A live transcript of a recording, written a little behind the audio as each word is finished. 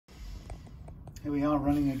here we are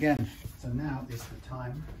running again. So now is the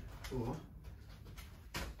time for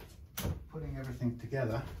putting everything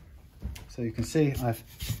together. So you can see I've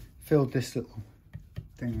filled this little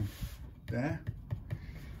thing there,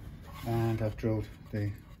 and I've drilled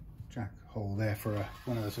the jack hole there for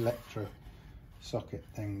one of those electro socket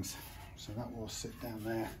things. So that will sit down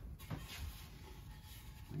there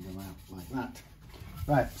and go out like that.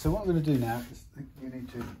 Right, so what we're going to do now is we need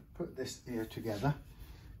to put this here together.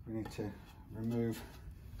 We need to remove,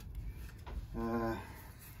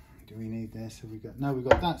 do we need this? Have we got, no, we've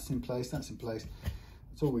got that's in place, that's in place.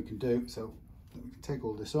 That's all we can do, so we can take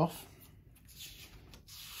all this off.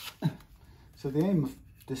 So the aim of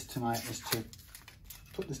this tonight is to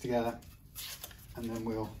put this together, and then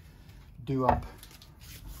we'll do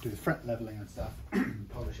the fret leveling and stuff,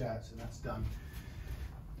 polish out, so that's done.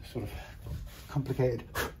 Sort of complicated,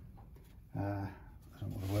 I don't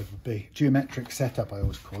know what the word would be, geometric setup I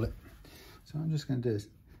always call it. So what I'm just going to do is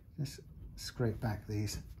just scrape back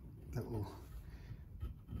these little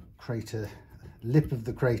crater, lip of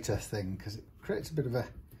the crater thing, because it creates a bit of a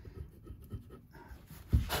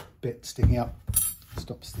bit sticking up,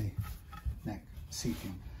 stops the neck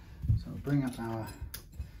seating. So we'll bring up our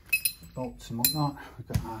bolts and whatnot. We've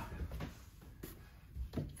got our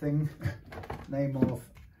thing, name of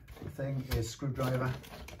the thing is screwdriver.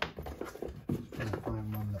 Just trying to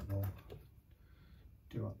find one that will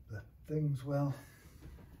do up the things well.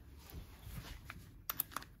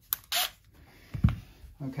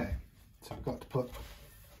 Okay, so we've got to put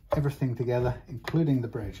everything together, including the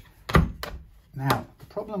bridge. Now, the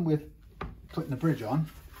problem with putting the bridge on,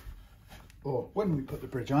 or when we put the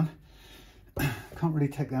bridge on, can't really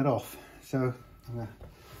take that off. So I'm going to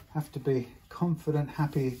have to be confident,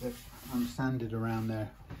 happy that I'm sanded around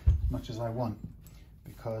there as much as I want,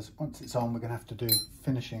 because once it's on, we're going to have to do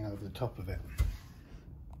finishing over the top of it.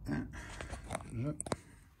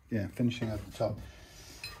 Yeah, finishing over the top,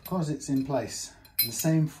 because it's in place. And the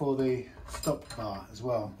same for the stop bar as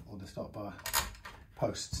well, or the stop bar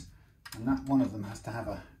posts. And that one of them has to have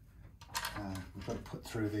a, we've got to put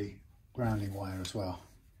through the grounding wire as well.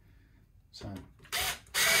 So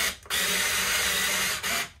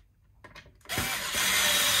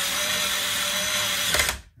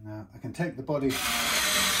now I can take the body and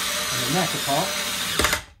the neck apart,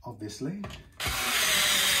 obviously,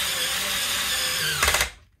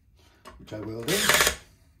 which I will do.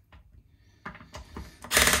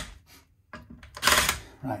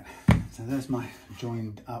 Right, so there's my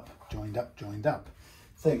joined up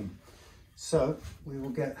thing. So we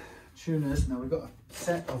will get tuners. Now we've got a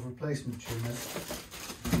set of replacement tuners.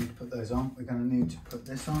 We need to put those on. We're going to need to put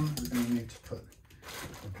this on. We're going to need to put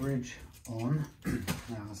the bridge on.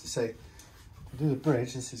 Now, as I say, to do the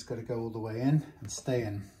bridge, this has got to go all the way in and stay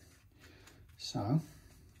in. So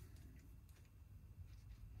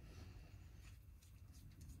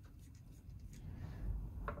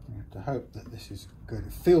I have to hope that this is good.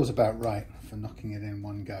 It feels about right for knocking it in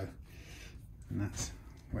one go, and that's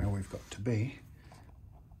where we've got to be.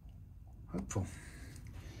 Hopeful.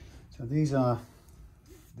 So these are,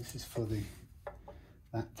 this is for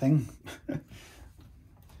that thing,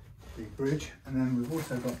 the bridge, and then we've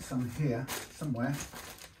also got some here somewhere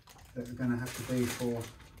that are going to have to be for,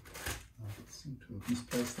 I seem to have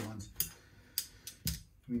misplaced the ones.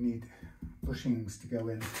 We need bushings to go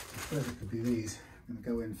in. I suppose it could be these. I'm going to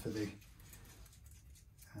go in for the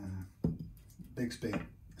Bigsby.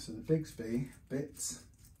 So the Bigsby bits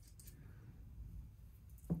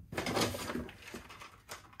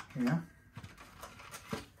here,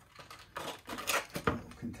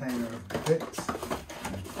 little container of bits,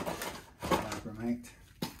 Vibramate.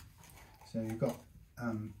 So you've got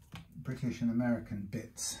British and American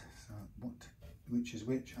bits. So which is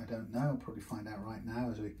which, I don't know. I'll probably find out right now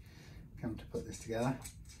as we come to put this together.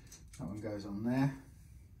 That one goes on there.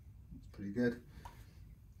 That's pretty good.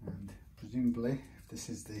 And presumably, if this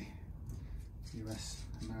is the US,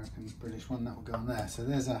 American, British one, that will go on there. So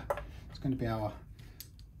there's it's going to be our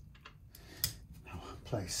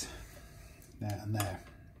place there and there.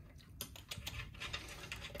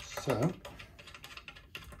 So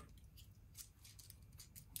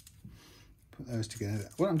put those together.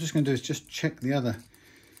 What I'm just going to do is just check the other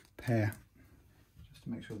pair just to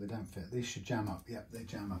make sure they don't fit. These should jam up. Yep, they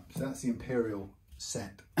jam up. So that's the Imperial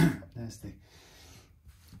set. There's the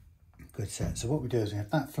good set. So what we do is we have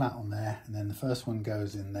that flat on there, and then the first one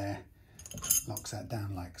goes in there, locks that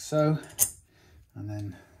down like so, and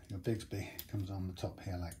then your Bigsby comes on the top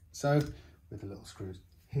here like so, with the little screws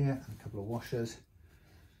here and a couple of washers.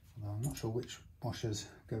 Although I'm not sure which washers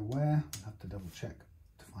go where. I'll have to double check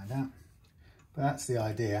to find out. But that's the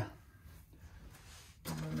idea.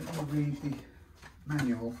 Let me read the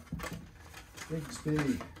manual.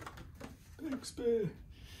 Bigsby.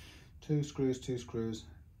 2 screws.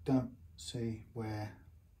 Don't see where.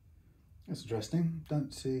 That's interesting.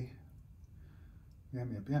 Don't see.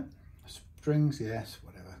 Yep. Strings, yes.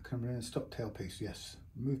 Whatever. Come in. Stop tailpiece, yes.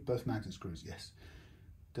 Remove both mounting screws, yes.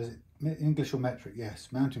 Does it English or metric? Yes.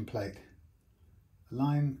 Mounting plate.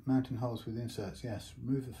 Align mounting holes with inserts, yes.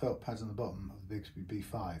 Remove the felt pads on the bottom of the Bigsby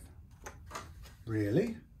B5.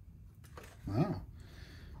 Really? Wow.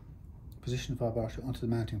 Position the vibrato onto the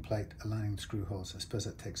mounting plate, aligning the screw holes. I suppose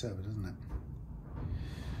that takes over, doesn't it?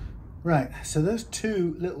 Right, so those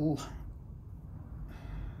two little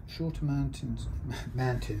shorter mounting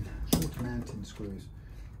screws.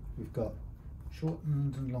 We've got short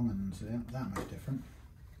uns and long uns. They aren't that much different.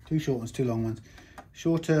 2 short ones, 2 long ones.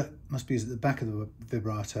 Shorter must be at the back of the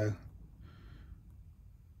vibrato.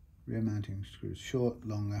 Rear mounting screws, short,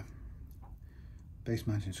 longer. Base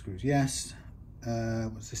mounting screws, yes.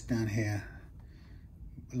 What's this down here?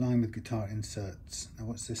 Align with guitar inserts. Now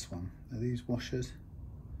what's this one? Are these washers?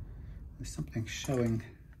 There's something showing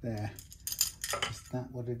there. Is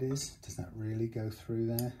that what it is? Does that really go through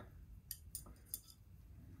there?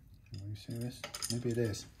 Are you serious? Maybe it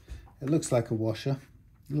is. It looks like a washer.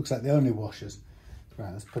 It looks like the only washers.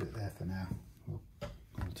 Right, let's put it there for now. We'll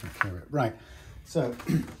take care of it. Right, so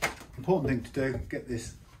important thing to do, get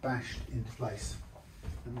this bashed into place.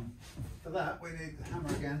 And for that, we need the hammer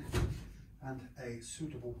again and a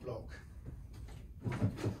suitable block.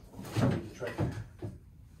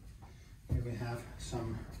 Here we have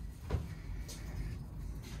some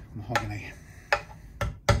mahogany.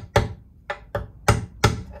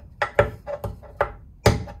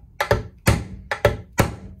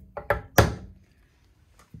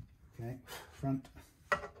 Okay, front.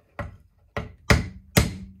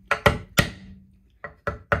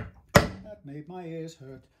 That made my ears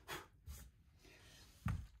hurt.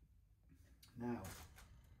 Now,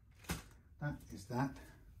 that is that,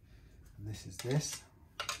 and this is this.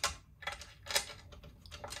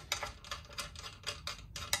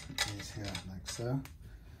 Put these here like so.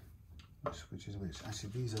 Which is which? Actually,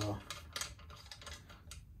 these are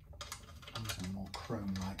more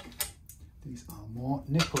chrome-like. These are more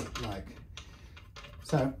nickel-like.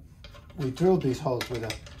 So we drilled these holes with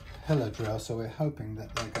a pillar drill, so we're hoping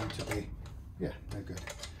that they're going to be, yeah, they're good.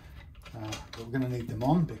 But we're going to need them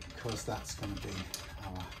on because that's going to be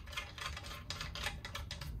our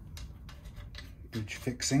bridge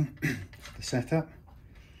fixing, the setup.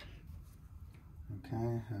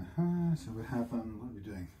 Okay, so we have, what are we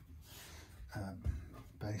doing?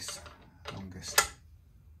 Base, longest,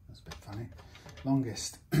 that's a bit funny,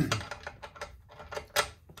 longest. Okay,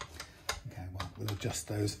 well, we'll adjust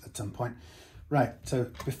those at some point. Right,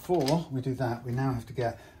 so before we do that, we now have to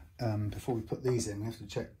get, before we put these in, we have to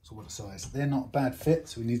check what size. They're not a bad fit,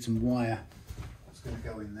 so we need some wire that's going to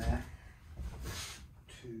go in there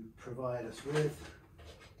to provide us with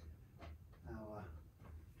our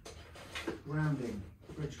grounding,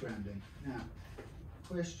 bridge grounding. Now,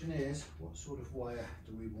 the question is, what sort of wire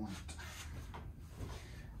do we want?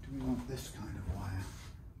 Do we want this kind of wire?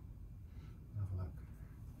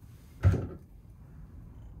 Have a look.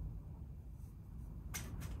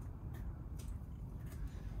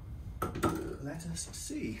 Let us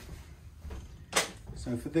see.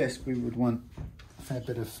 So for this, we would want a fair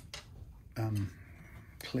bit of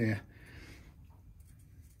clear.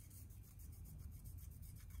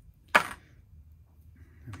 There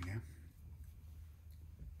we go.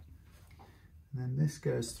 And then this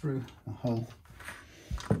goes through the hole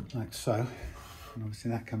like so. And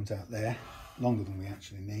obviously that comes out there, longer than we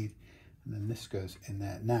actually need. And then this goes in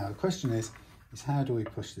there. Now the question is how do we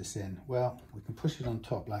push this in? Well, we can push it on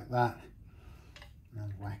top like that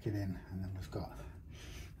and whack it in, and then we've got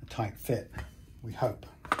a tight fit, we hope.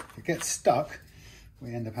 If it gets stuck,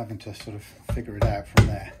 we end up having to sort of figure it out from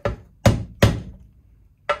there.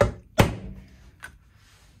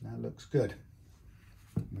 That looks good.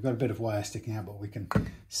 We've got a bit of wire sticking out, but we can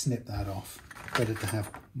snip that off. Better to have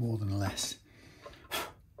more than less.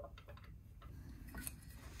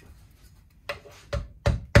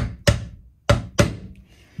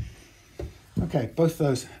 Okay, both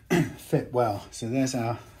those fit well. So there's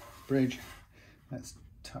our bridge. Let's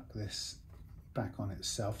tuck this back on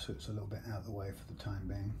itself so it's a little bit out of the way for the time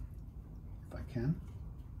being, if I can.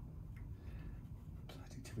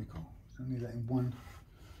 Bloody typical. It's only letting one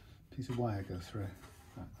piece of wire go through.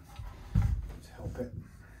 Let's help it.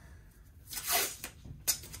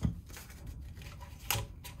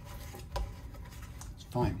 It's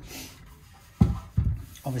fine.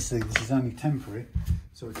 Obviously this is only temporary,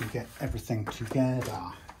 so we can get everything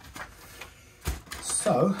together.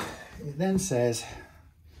 So it then says,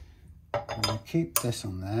 I'm going to keep this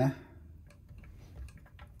on there.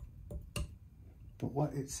 But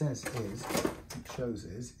what it says is, it shows,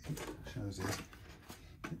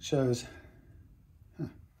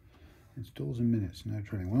 installs in minutes, no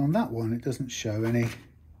drilling. Well, on that one, it doesn't show any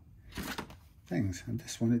things, and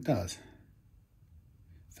this one it does.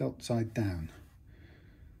 Felt side down.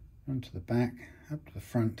 Run to the back, up to the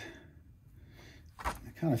front.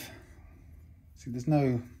 I kind of, see, there's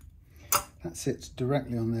no, that sits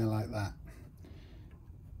directly on there like that.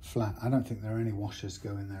 Flat. I don't think there are any washers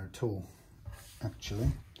going there at all,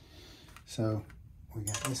 actually. So we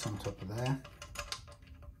get this on top of there,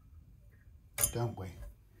 don't we?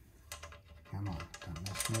 Come on, don't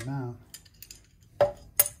mess me about.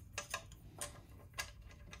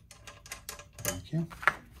 Thank you.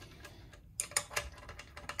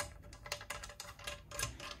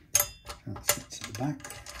 That sits at the back.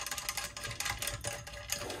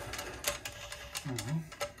 Now,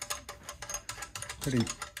 pretty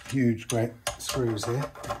huge, great screws here.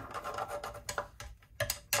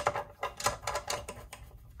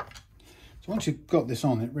 So once you've got this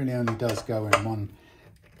on, it really only does go in one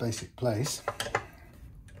basic place.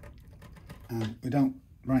 And we don't,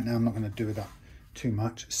 right now I'm not going to do it up too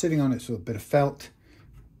much. Sitting on it's with a bit of felt,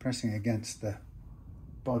 pressing against the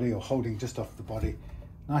body or holding just off the body,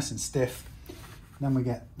 nice and stiff. And then we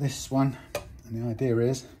get this one, and the idea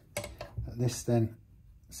is that this then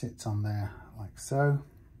sits on there like so.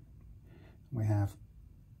 We have,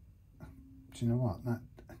 do you know what, that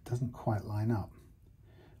doesn't quite line up.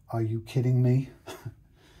 Are you kidding me?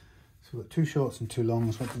 So we've got two shorts and two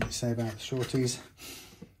longs. What did it say about the shorties?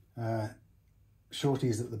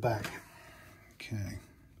 Shorties at the back. Okay.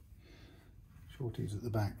 Shorties at the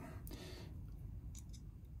back.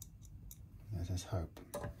 Let us hope.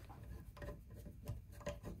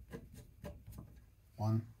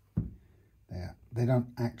 One. There. They don't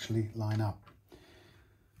actually line up.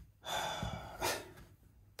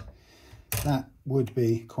 That would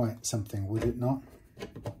be quite something, would it not?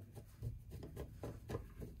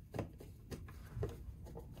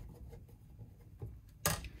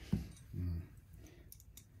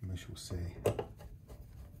 We shall see.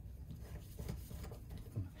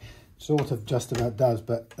 Sort of just about does,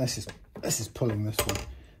 but this is pulling this one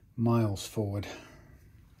miles forward.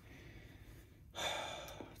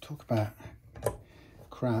 Talk about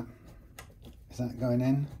crap. Is that going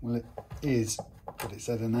in? Well, it is, but it's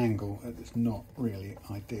at an angle that is not really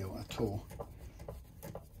ideal at all.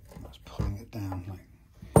 That's pulling it down.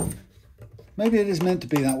 Like, maybe it is meant to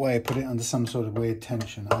be that way. Put it under some sort of weird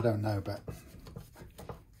tension. I don't know, but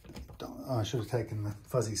I should have taken the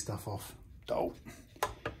fuzzy stuff off. Oh,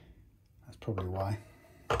 that's probably why.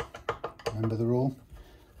 Remember the rule?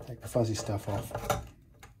 Take the fuzzy stuff off. Out.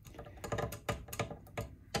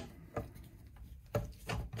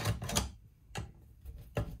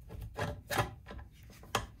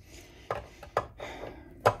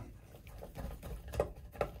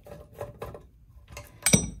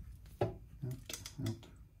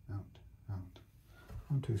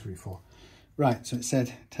 1, 2, 3, 4. Right, so it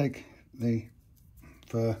said take the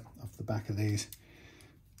fur off the back of these,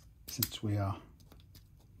 since we are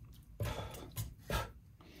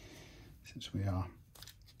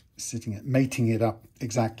sitting it, mating it up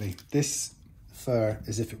exactly. This fur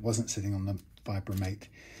is if it wasn't sitting on the Vibramate,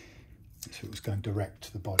 if it was going direct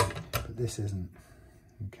to the body, but this isn't.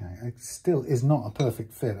 Okay, it still is not a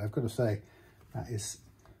perfect fit. I've got to say that is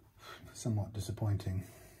somewhat disappointing.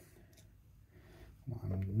 What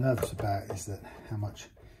I'm nervous about is that how much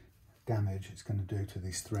damage it's going to do to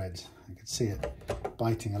these threads. I could see it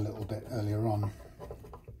biting a little bit earlier on,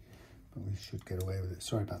 but we should get away with it.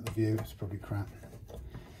 Sorry about the view, it's probably crap.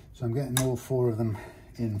 So I'm getting all 4 of them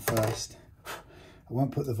in first. I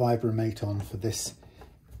won't put the Vibramate on for this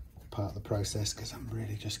part of the process because I'm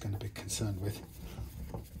really just going to be concerned with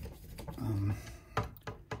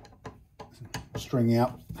stringing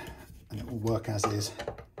up, and it will work as is.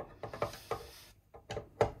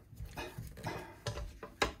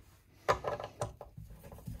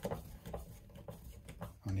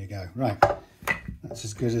 On you go. Right, that's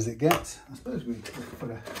as good as it gets. I suppose we could put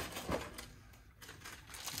a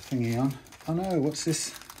thingy on. Oh no, what's this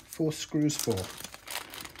 4 screws for?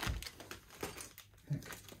 Heck,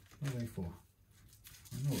 what are they for?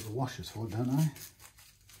 I know what the washer's for, don't I?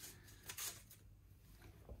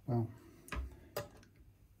 Well,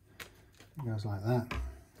 it goes like that,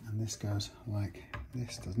 and this goes like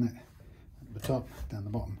this, doesn't it? At the top, down the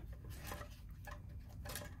bottom.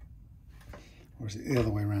 Or is it the other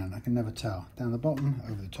way around? I can never tell. Down the bottom,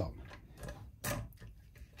 over the top.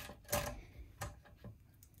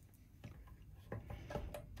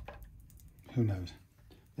 who knows?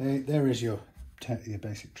 There is your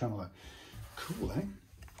basic tremolo. Cool, eh?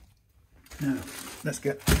 Now, let's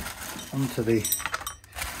get onto the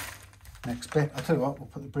next bit. I'll tell you what, we'll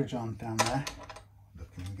put the bridge on down there.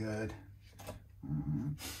 Looking good.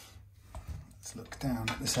 Let's look down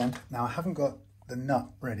at this end. Now, I haven't got the nut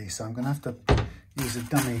ready, so I'm going to have to use a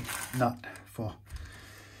dummy nut for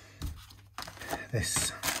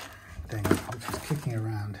this thing, which is kicking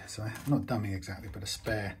around. So, not dummy exactly, but a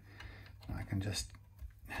spare that I can just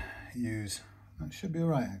use. That should be all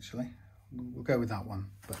right, actually. We'll go with that one,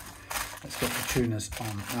 but let's get the tuners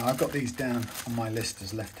on. Now, I've got these down on my list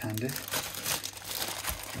as left-handed.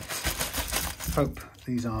 Let's hope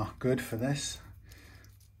these are good for this.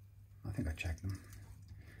 I think I checked them.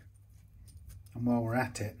 And while we're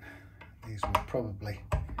at it, these will probably,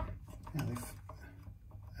 yeah,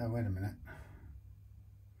 oh, wait a minute.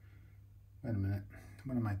 Wait a minute.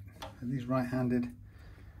 What am I, are these right-handed?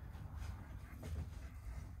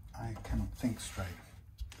 I cannot think straight.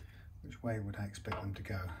 Which way would I expect them to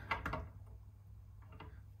go? I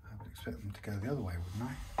would expect them to go the other way, wouldn't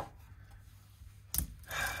I?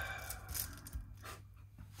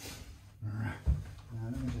 Now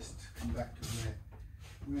let me just come back to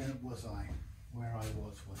where was I? Where I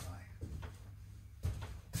was I?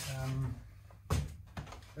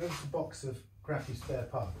 There's a box of crappy spare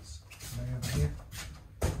parts. Are they over here?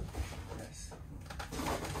 Yes.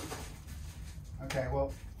 Okay,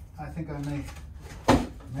 well, I think I may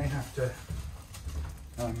have to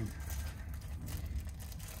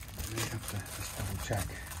just double check.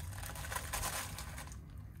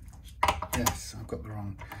 Yes, I've got it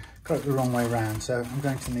the wrong way round, so I'm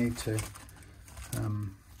going to need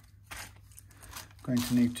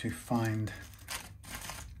to find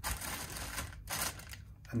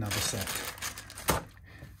another set.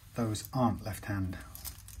 Those aren't left-hand.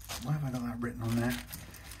 Why have I got that written on there?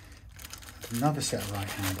 Another set of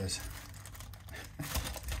right-handers.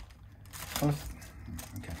 Well,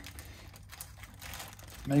 okay.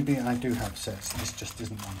 Maybe I do have sets. This just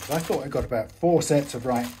isn't one. Because I thought I got about 4 sets of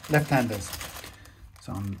left-handers.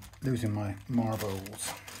 So I'm losing my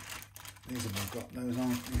marbles. These have all got those on.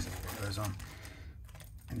 These have all got those on.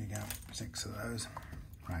 And you go, 6 of those.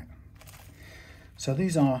 Right. So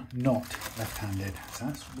these are not left-handed. So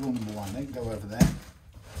that's rule number 1. They can go over there.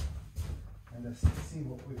 And let's see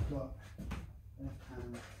what we've got. Left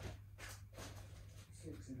hand.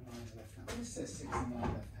 6 in line left hand. This says 6 in line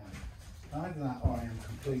left hand. Either that or I am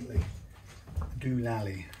completely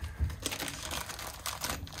doolally.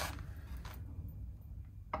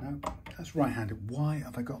 No, that's right-handed. Why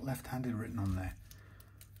have I got left-handed written on there?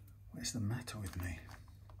 What is the matter with me?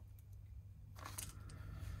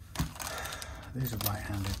 These are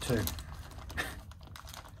right-handed too.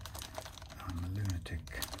 I'm a lunatic.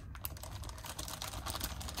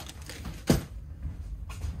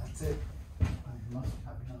 That's it. I must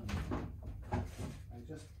have none. I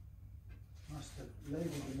just must have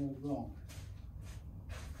labelled them all wrong.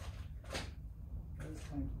 Those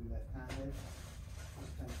claim to be left-handed.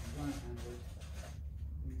 These claim to be right-handed.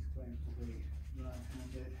 These claim to be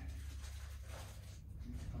right-handed.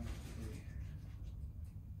 These claim to be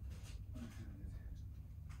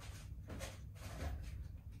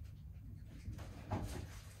right-handed.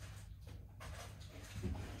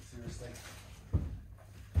 Seriously.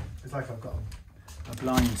 It's like I've got a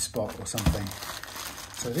blind spot or something.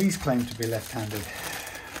 So these claim to be left-handed.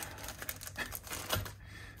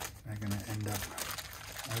 They're going to end up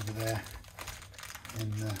over there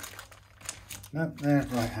in the... Nope, they're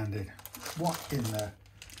right-handed. What in the...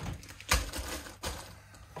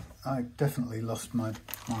 I definitely lost my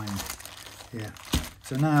mind here.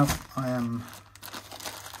 So now I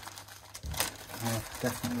have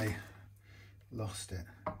definitely lost it.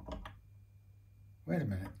 Wait a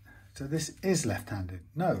minute. So this is left-handed.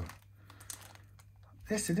 No.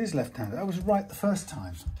 Yes, it is left-handed. I was right the first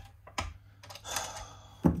time.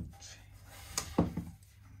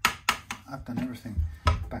 I've done everything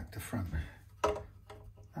back to front.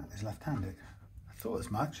 That is left-handed. I thought as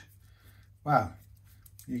much. Wow.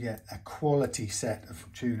 You get a quality set of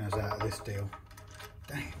tuners out of this deal.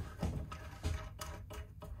 Damn.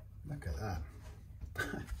 Look at that.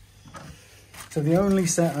 So the only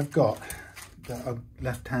set I've got that are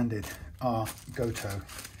left-handed are Goto.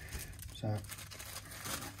 So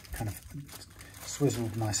kind of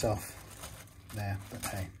swizzled myself there, but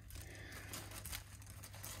hey.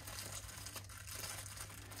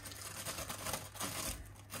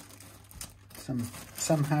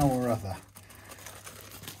 Somehow or other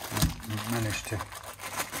I managed to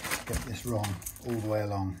get this wrong all the way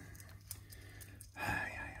along.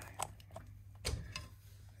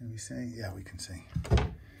 Can we see? Yeah, we can see.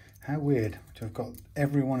 How weird to have got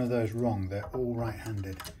every one of those wrong. They're all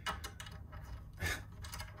right-handed.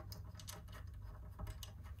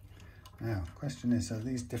 Now, question is, are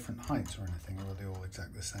these different heights or anything, or are they all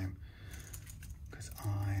exactly the same? Because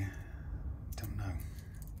I don't know.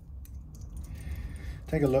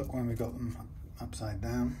 Take a look when we got them upside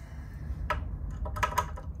down. It'd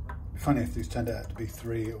be funny if these turned out to be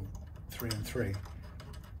 3 or 3 and 3.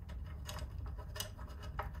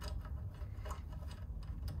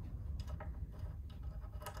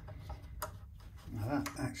 Now that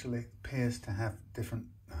actually appears to have different,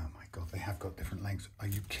 oh my God, they have got different lengths. Are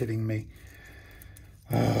you kidding me?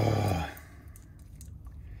 Oh,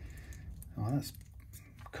 that's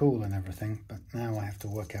cool and everything, but now I have to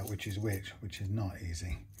work out which is which is not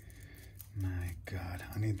easy. My God,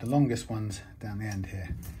 I need the longest ones down the end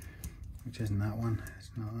here, which isn't that one. It's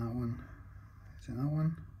not that one. Is it that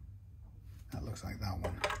one? That looks like that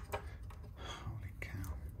one. Holy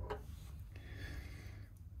cow.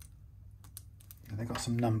 And they got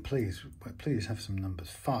some please have some numbers.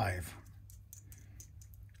 5.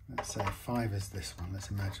 Let's say 5 is this one. Let's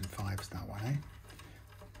imagine 5 is that one, eh?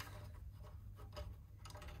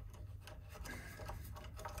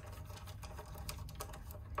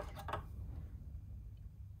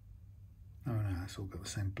 Oh no, it's all got the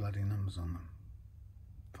same bloody numbers on them.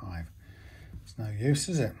 5. It's no use,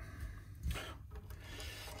 is it?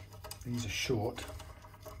 These are short,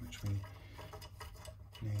 which we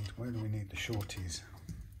need. Where do we need the shorties?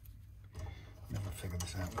 Never figured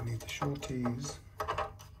this out. We need the shorties.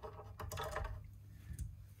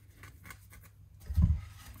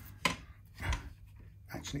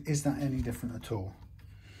 Actually, is that any different at all?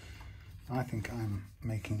 I think I'm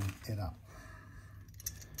making it up.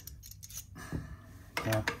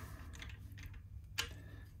 Well,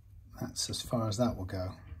 that's as far as that will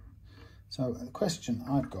go. So the question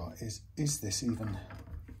I've got is this even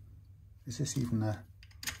a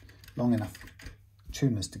long enough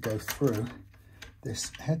tuners to go through this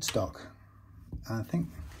headstock? And I think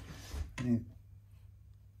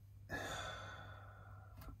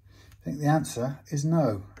the answer is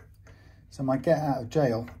no. So my get out of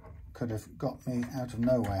jail could have got me out of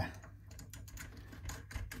nowhere.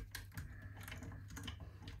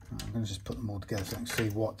 I'm going to just put them all together so I can see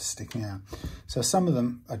what's sticking out. So some of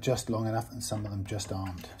them are just long enough and some of them just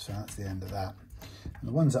aren't. So that's the end of that. And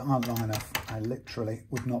the ones that aren't long enough, I literally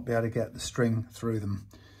would not be able to get the string through them.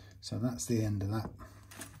 So that's the end of that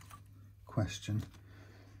question.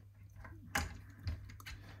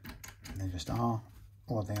 They just are,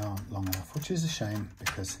 or they aren't long enough, which is a shame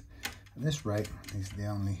because at this rate, these are the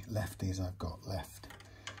only lefties I've got left.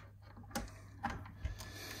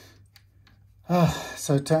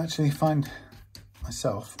 So to actually find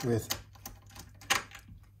myself with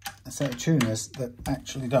a set of tuners that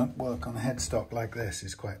actually don't work on a headstock like this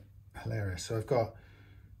is quite hilarious. So I've got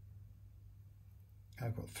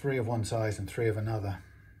 3 of one size and 3 of another,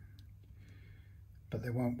 but they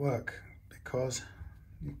won't work because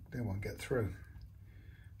they won't get through.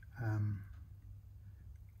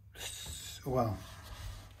 Well,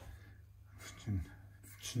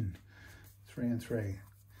 3 and 3.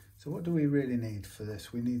 So what do we really need for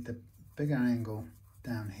this? We need the bigger angle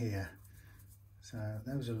down here. So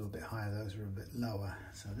those are a little bit higher, those are a bit lower.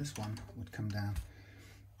 So this one would come down.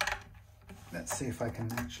 Let's see if I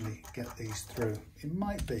can actually get these through. It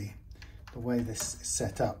might be the way this is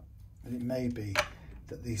set up, but it may be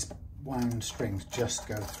that these wound strings just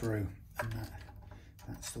go through, and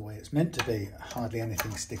that's the way it's meant to be, hardly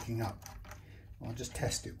anything sticking up. I'll just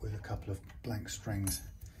test it with a couple of blank strings.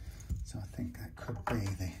 So I think that could be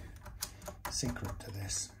the secret to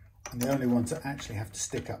this. And the only ones that actually have to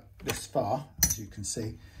stick up this far, as you can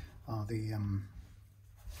see, are the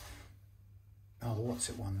what's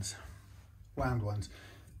it ones, wound ones,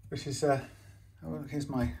 which is oh, here's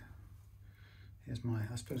my,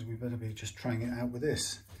 I suppose we better be just trying it out with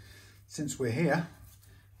this. Since we're here,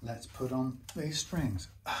 let's put on these strings.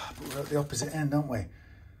 But we're at the opposite end, aren't we?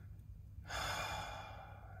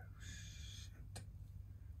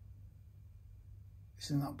 It's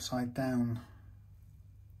an upside down.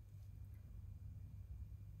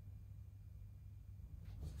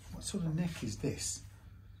 What sort of neck is this?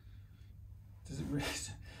 Does it really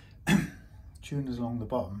tuners along the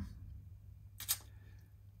bottom?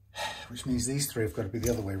 Which means these 3 have got to be the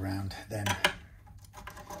other way round then.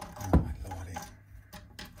 Oh my lordy.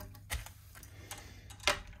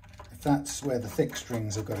 If that's where the thick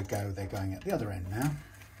strings have got to go, they're going at the other end now.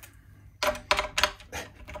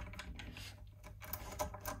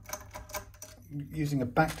 Using a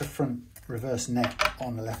back to front reverse neck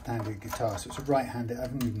on a left-handed guitar, so it's a right-handed, I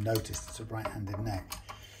haven't even noticed it's a right-handed neck.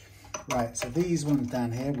 Right, so these ones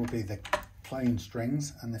down here will be the plain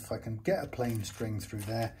strings, and if I can get a plain string through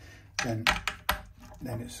there, then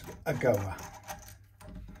it's a goer.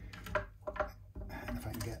 And if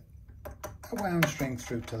I can get a wound string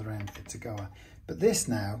through to the end, it's a goer. But this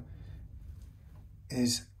now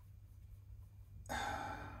is,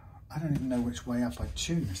 I don't even know which way up I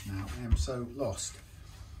tune this now. I am so lost.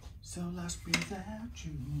 So lost without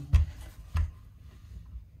you.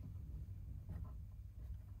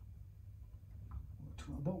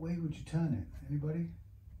 What way would you turn it? Anybody?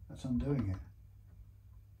 That's undoing it.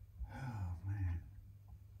 Oh, man.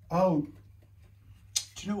 Oh,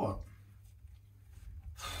 do you know what?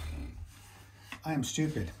 I am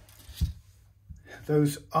stupid.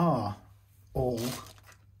 Those are all,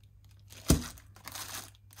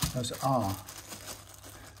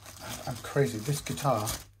 I'm crazy. This guitar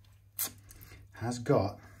has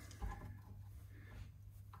got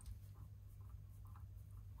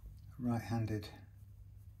right-handed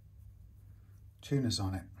tuners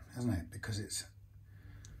on it, hasn't it? Because it's,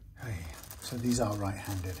 hey, so these are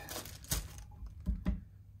right-handed.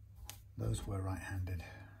 Those were right-handed.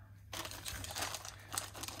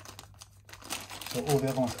 So all the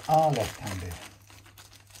other ones are left-handed.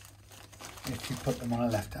 If you put them on a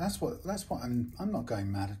left, that's what I'm not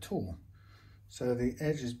going mad at all. So the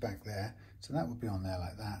edge is back there, so that would be on there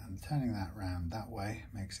like that, and turning that round that way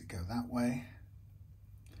makes it go that way.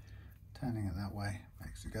 Turning it that way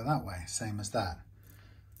makes it go that way, same as that.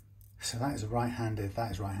 So that is right-handed,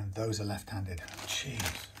 that is right-handed, those are left-handed.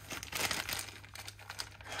 Jeez.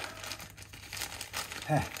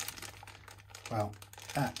 Yeah. Well,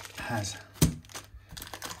 that has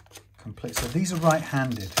complete. So these are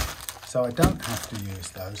right-handed, so I don't have to use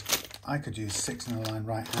those. I could use 6 in a line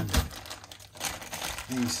right-handed.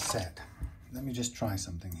 These set. Let me just try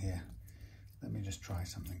something here. Let me just try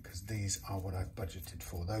something, because these are what I've budgeted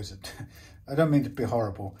for. Those are, I don't mean to be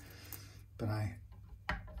horrible, but I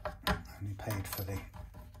only paid for the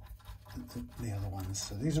other ones.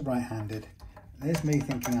 So these are right-handed. There's me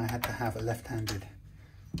thinking I had to have a left-handed.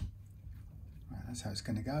 Right, that's how it's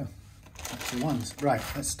going to go. That's the ones. Right,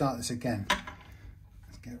 let's start this again.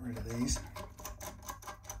 Let's get rid of these.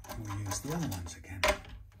 And we'll use the other ones again.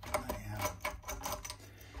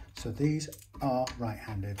 So these are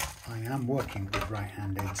right-handed. I am working with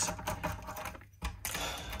right-handeds.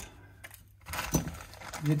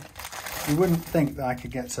 You wouldn't think that I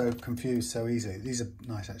could get so confused so easily. These are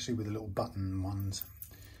nice actually with the little button ones.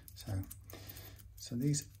 So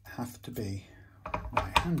these have to be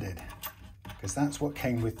right-handed, because that's what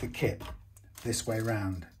came with the kit, this way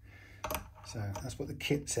round. So that's what the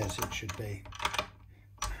kit says it should be.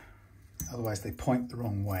 Otherwise they point the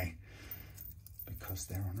wrong way, because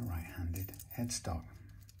they're on a right-handed headstock.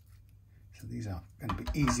 So these are going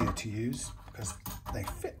to be easier to use because they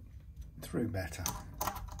fit through better.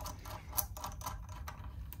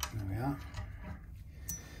 There we are.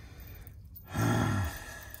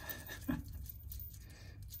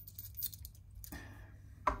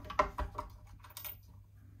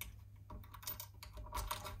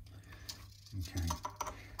 Okay.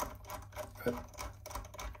 But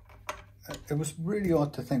it was really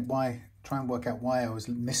odd to think try and work out why I was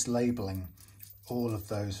mislabeling all of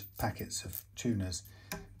those packets of tuners.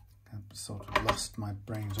 I sort of lost my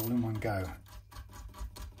brains all in one go.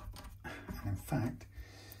 And in fact,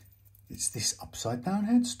 it's this upside down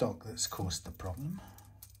headstock that's caused the problem.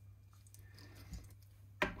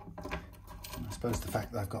 And I suppose the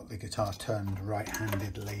fact that I've got the guitar turned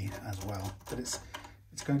right-handedly as well, but it's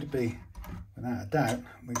going to be, without a doubt,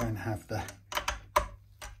 we're going to have the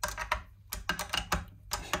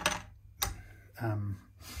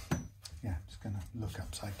yeah, it's going to look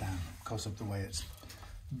upside down because of the way it's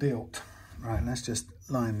built. Right, let's just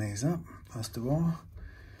line these up first of all.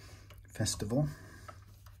 Festival.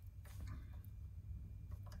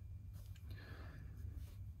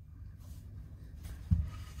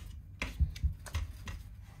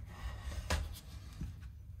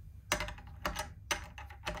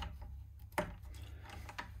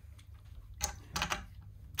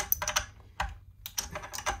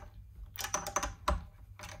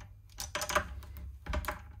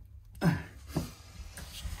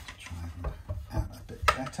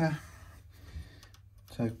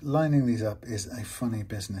 So lining these up is a funny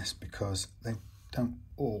business because they don't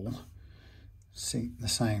all seat the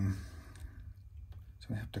same. So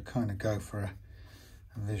we have to kind of go for a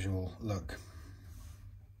visual look.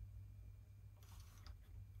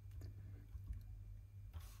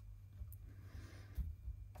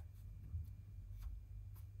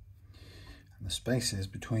 And the spaces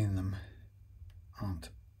between them aren't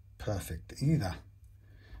perfect either.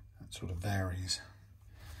 That sort of varies.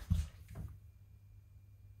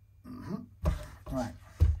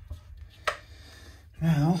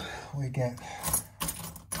 we get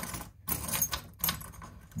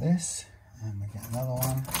this, and we get another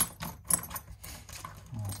one.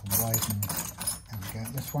 Widen, and we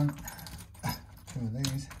get this one, 2 of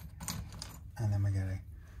these, and then we get a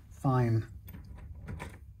fine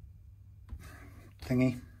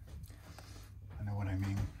thingy. I know what I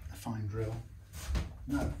mean, a fine drill.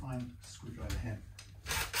 No, a fine screwdriver head.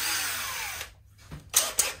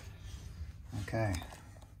 Okay,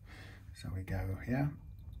 so we go here.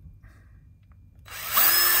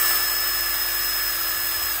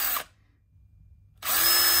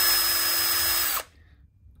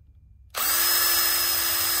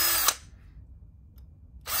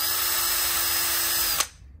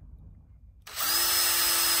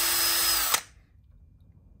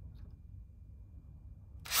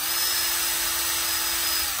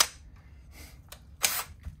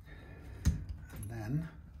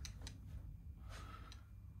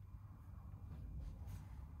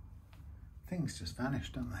 Things just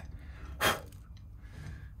vanish, don't they?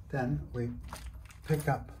 Then we pick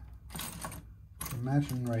up the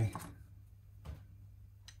imaginary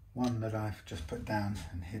one that I've just put down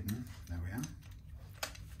and hidden. There we are.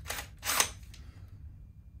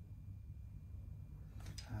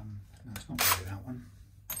 No, it's not really that one.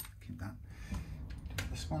 Keep that. Do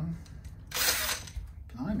this one.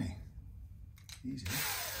 Blimey. Easy.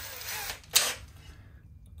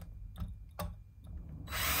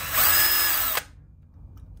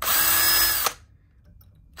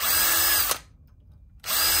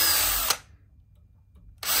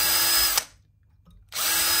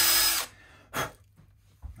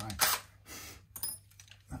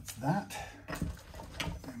 That,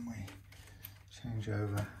 then we change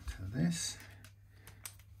over to this,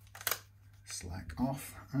 slack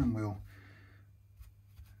off, and we'll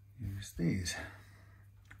use these.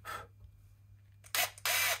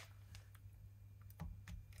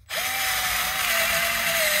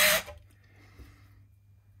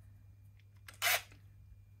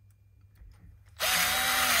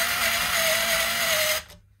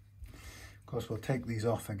 Of course, we'll take these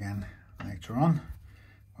off again later on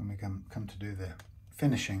when we come to do the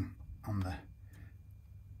finishing on the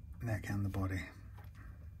neck and the body.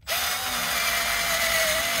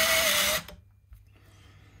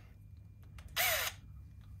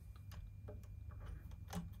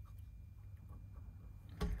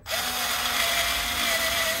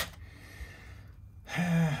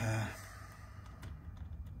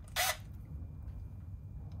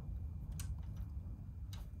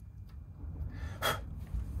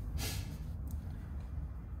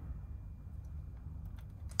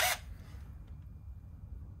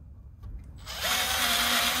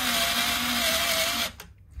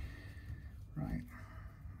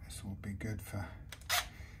 Good for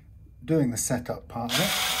doing the setup part of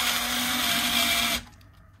it.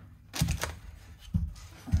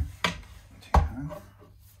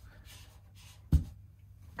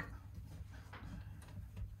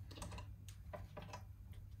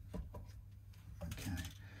 Okay,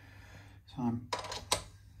 so I'm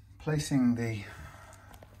placing the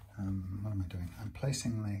what am I doing? I'm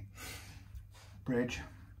placing the bridge.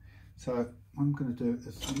 So what I'm going to do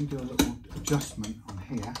is let me do a little adjustment on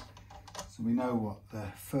here. So we know what the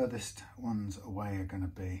furthest ones away are going to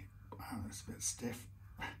be. Wow, that's a bit stiff.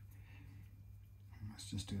 Let's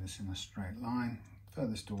just do this in a straight line.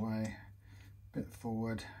 Furthest away, a bit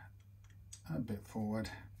forward, a bit forward,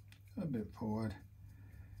 a bit forward,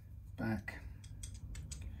 back,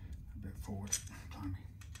 a bit forward. Blimey.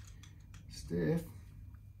 Stiff.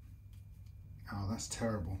 Oh, that's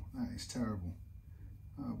terrible. That is terrible.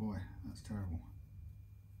 Oh boy, that's terrible.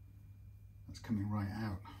 That's coming right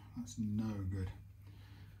out. That's no good.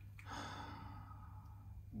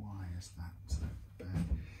 Why is that so bad?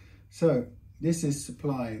 So this is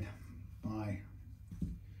supplied by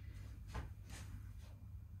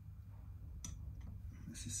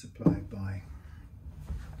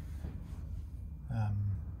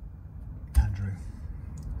Andrew,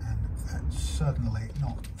 and that's certainly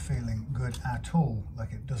not feeling good at all.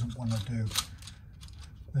 Like it doesn't want to do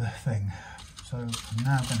the thing. So I'm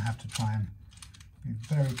now going to have to try and be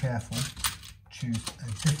very careful, choose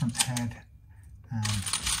a different head and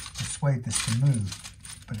persuade this to move,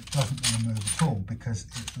 but it doesn't want to move at all because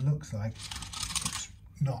it looks like it's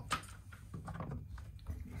not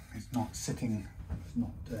sitting, it's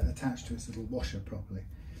not attached to its little washer properly.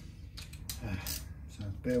 So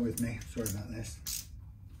bear with me, sorry about this.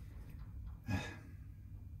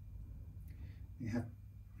 You have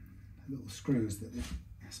little screws that you're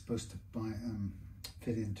supposed to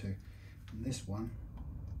fit into. And this one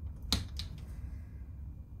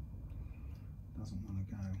doesn't want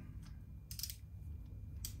to go.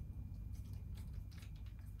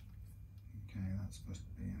 that's supposed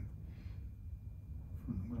to be in.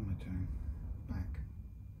 What am I doing? Back.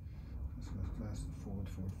 That's forward,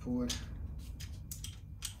 forward, forward.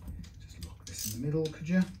 Just lock this in the middle, could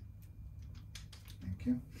you? Thank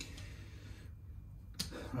you.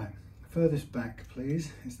 Right, furthest back,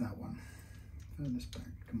 please, is that one. Furthest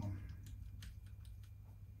back, come on.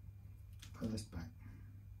 Furthest back.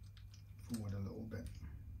 Forward a little bit.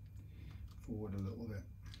 Forward a little bit.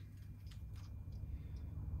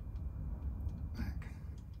 Back.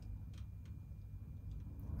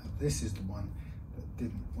 Now this is the one that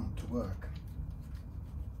didn't want to work.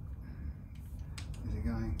 Is it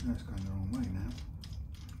going? No, it's going the wrong way now.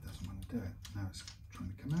 It doesn't want to do it. Now it's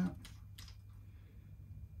trying to come out.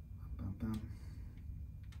 Bum, bum, bum.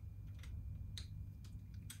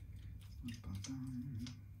 Bum, bum, bum.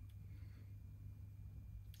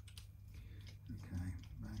 Okay,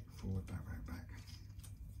 back, forward, back, back, back.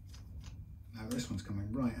 Now this one's coming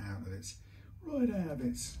right out of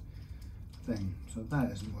its thing. So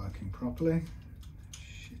that isn't working properly.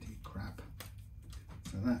 Shitty crap.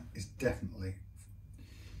 So that is definitely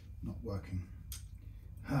not working.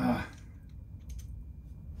 Ah.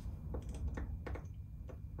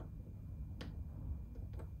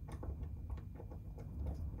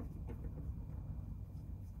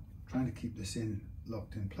 Trying to keep this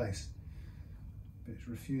locked in place, but it's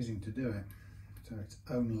refusing to do it. So it's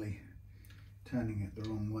only turning it the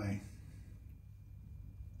wrong way.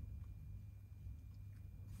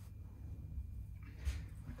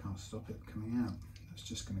 I can't stop it coming out. It's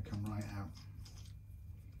just going to come right out.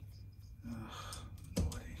 Ugh,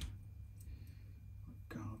 lordy. What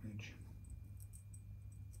garbage.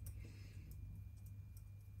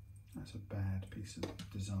 That's a bad piece of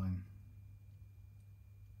design.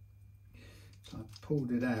 So I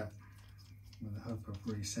pulled it out with the hope of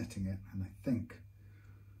resetting it, and I think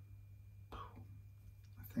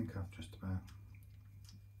I've just about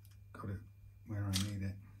got it where I need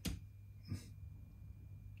it.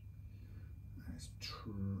 That is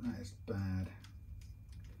true. That is bad.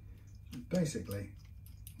 It's basically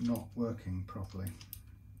not working properly.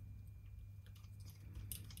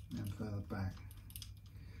 And further back.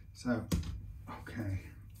 So, okay,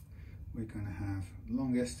 we're going to have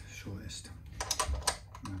longest, shortest.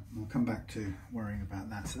 Right, we'll come back to worrying about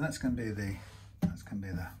that. So that's going to be the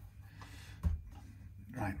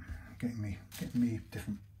right. Getting me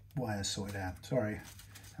different wires sorted out. Sorry,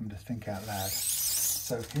 I'm having to think out loud.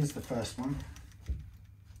 So here's the first one.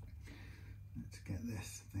 Let's get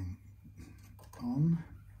this thing on,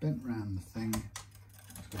 bent round the thing.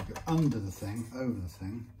 It's got to go under the thing, over the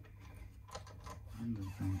thing, under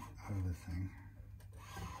the thing, over the thing.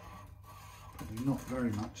 Probably not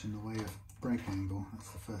very much in the way of break angle. That's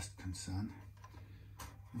the first concern.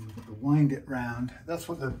 And we've got to wind it round. That's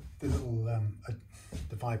what the little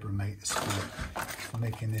the Vibramate is for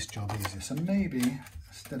making this job easier. So maybe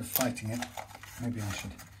instead of fighting it, maybe I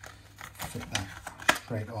should fit that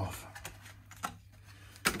straight off.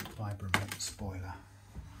 Vibramate spoiler.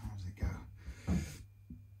 How does it go?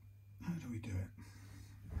 How do we do it?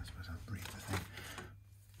 I suppose I'll breathe the thing.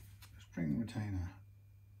 String retainer.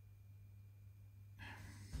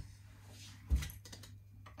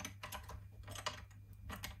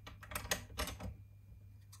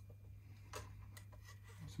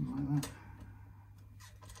 Like that.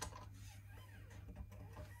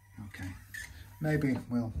 Okay, maybe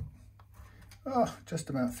we'll, just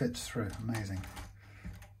about fits through. Amazing.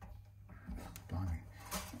 Blimey.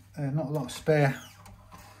 Not a lot of spare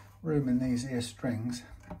room in these ear strings.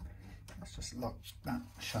 Let's just lock that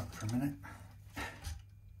shut for a minute.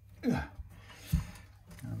 And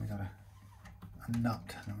we got a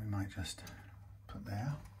nut that we might just put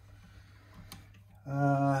there.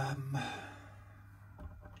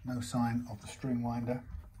 No sign of the string winder.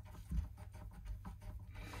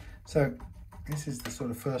 So this is the sort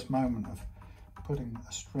of first moment of putting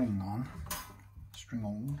a string on. There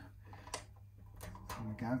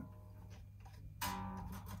we go.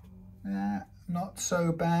 Not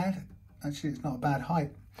so bad. Actually, it's not a bad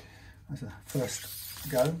height. That's a first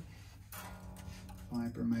go.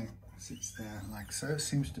 Vibramate sits there like so.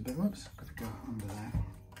 Seems to be, whoops, got to go under there.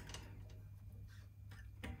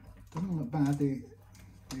 Doesn't look bad. The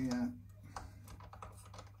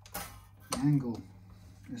angle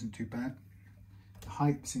isn't too bad. The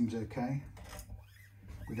height seems okay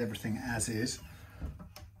with everything as is.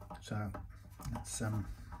 So let's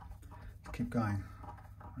keep going.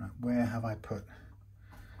 Right, where have I put?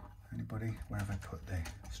 Anybody? Where have I put the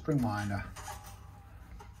string winder?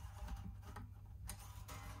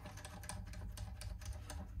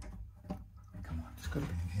 Come on, it's got to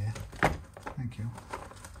be in here. Thank you.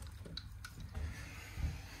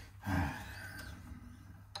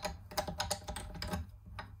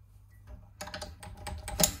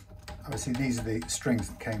 obviously these are the strings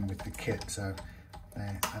that came with the kit, so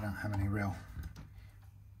I don't have any real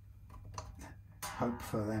hope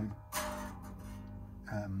for them.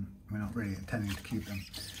 We're not really intending to keep them,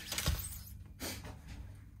 but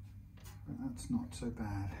that's not so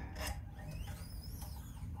bad.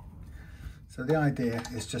 So the idea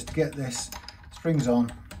is just to get this strings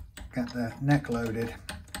on, get the neck loaded,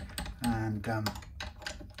 and then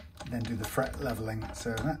do the fret leveling.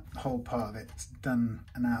 So that whole part of it's done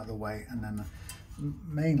and out of the way, and then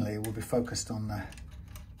mainly we'll be focused on the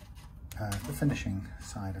finishing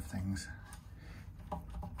side of things,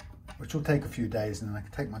 which will take a few days, and then I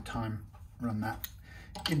can take my time, run that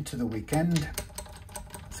into the weekend.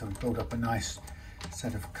 So we build up a nice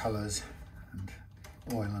set of colours and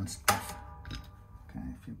oil and stuff. Okay,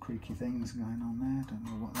 a few creaky things going on there, don't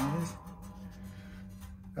know what that is.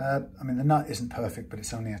 I mean, the nut isn't perfect, but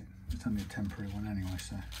it's only a temporary one anyway,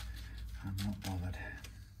 so I'm not bothered.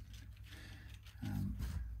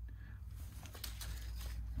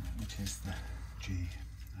 Which is the G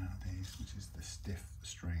out of these, which is the stiff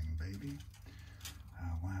string, baby.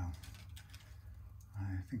 Oh wow,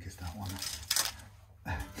 I think it's that one.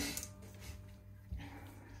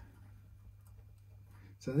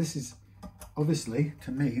 So this is, obviously,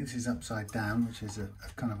 to me, this is upside down, which is a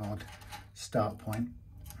kind of odd start point.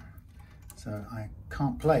 So I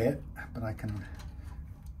can't play it, but I can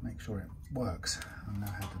make sure it works. I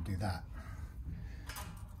know how to do that.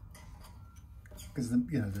 Because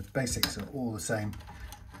the basics are all the same,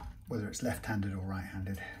 whether it's left-handed or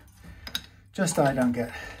right-handed. Just I don't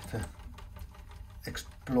get to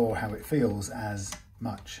explore how it feels as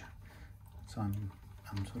much. So I'm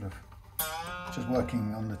sort of just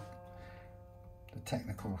working on the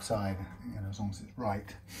technical side, as long as it's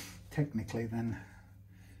right technically, then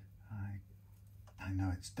I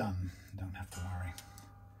know it's done. I don't have to worry.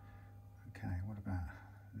 Okay, what about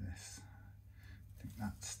this? I think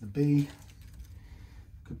that's the B.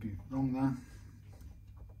 Could be wrong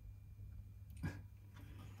there.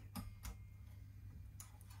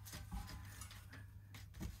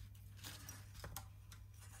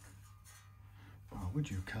 Oh, would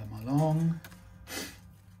you come along?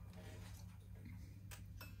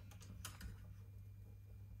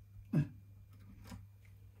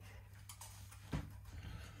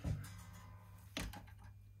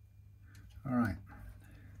 All right.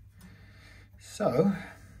 So,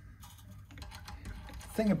 the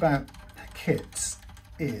thing about kits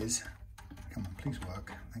is, come on, please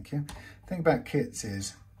work, thank you. The thing about kits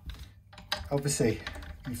is, obviously,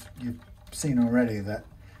 you've seen already that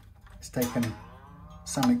it's taken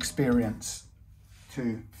some experience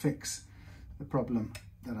to fix the problem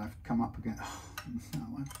that I've come up against. Oh,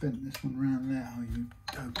 no, I've bent this one round there. Oh, you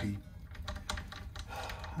dopey.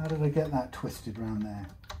 How did I get that twisted round there?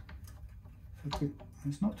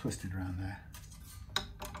 It's not twisted around there.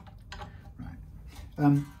 Right.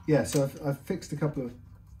 Yeah, so I've fixed a couple of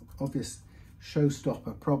obvious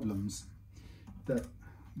showstopper problems that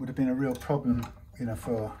would have been a real problem,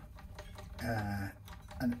 for an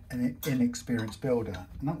inexperienced builder,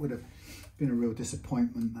 and that would have been a real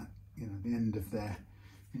disappointment. That the end of their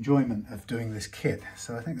enjoyment of doing this kit.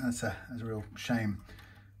 So I think that's a real shame.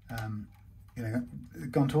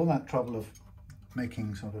 Gone to all that trouble of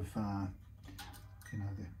making sort of the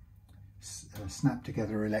snap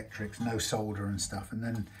together electrics, no solder and stuff, and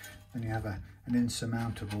then you have an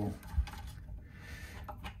insurmountable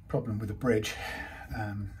problem with the bridge,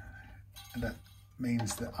 and that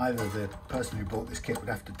means that either the person who bought this kit would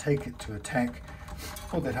have to take it to a tech,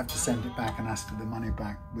 or they'd have to send it back and ask for the money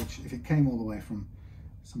back, which if it came all the way from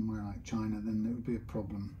somewhere like China, then it would be a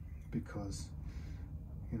problem, because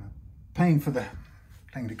paying for the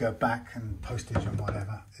thing to go back and postage and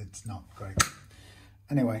whatever, it's not great.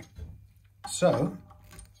 Anyway, so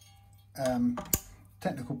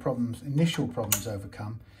technical problems, initial problems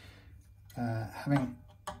overcome. Having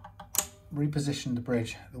repositioned the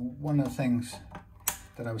bridge, one of the things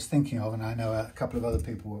that I was thinking of, and I know a couple of other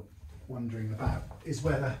people were wondering about, is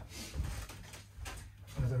whether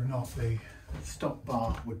or not the stop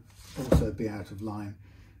bar would also be out of line.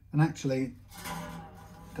 And actually,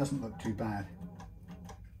 it doesn't look too bad.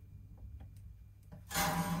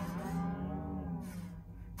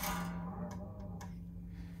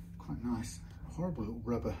 Quite nice. Horrible little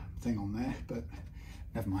rubber thing on there, but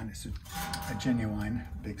never mind, it's a genuine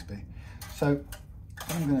Bigsby. So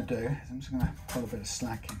what I'm going to do is I'm just going to put a bit of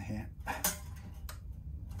slack in here.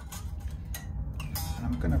 And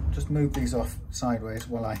I'm going to just move these off sideways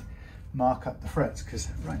while I mark up the frets, because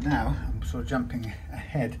right now I'm sort of jumping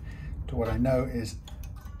ahead to what I know is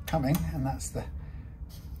coming, and that's the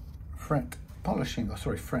fret polishing, or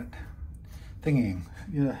sorry, fret thingying.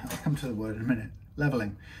 Yeah, I'll come to the word in a minute.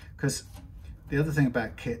 Leveling, because the other thing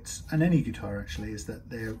about kits, and any guitar actually, is that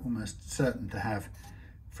they're almost certain to have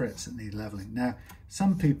frets that need leveling. Now,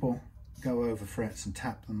 some people go over frets and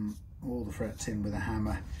tap them, all the frets in with a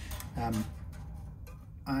hammer.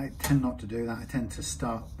 I tend not to do that. I tend to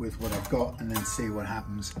start with what I've got and then see what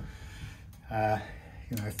happens.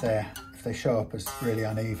 You know, if they show up as really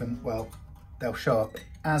uneven, well, they'll show up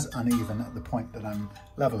as uneven at the point that I'm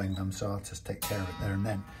leveling them, so I'll just take care of it there and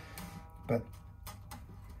then. But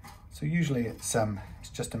so usually it's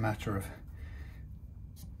just a matter of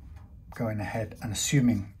going ahead and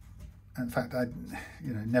assuming. In fact,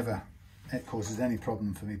 never, it causes any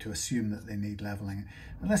problem for me to assume that they need leveling,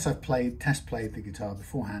 unless I've test played the guitar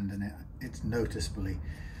beforehand and it's noticeably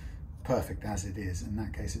perfect as it is. In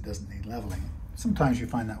that case, it doesn't need leveling. Sometimes you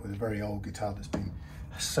find that with a very old guitar that's been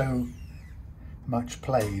so much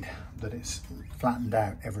played that it's flattened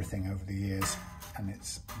out everything over the years, and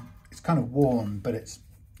it's kind of worn, but it's,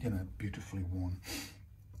 you know, beautifully worn.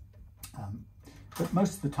 But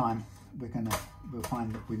most of the time we'll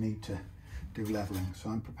find that we need to do leveling. So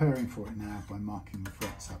I'm preparing for it now by marking the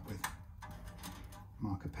frets up with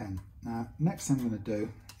marker pen. Now, next thing I'm going to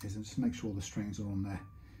do is just make sure the strings are on their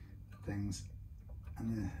things,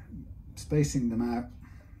 and spacing them out.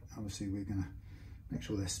 Obviously we're going to make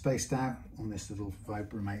sure they're spaced out on this little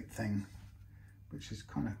Vibramate thing, which is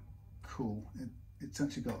kind of cool. It's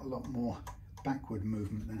actually got a lot more backward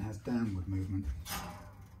movement than it has downward movement.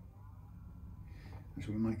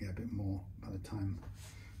 Actually, we might get a bit more by the time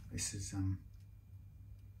this is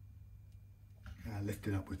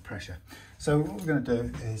lifted up with pressure. So what we're going to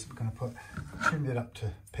do is we're going to tune it up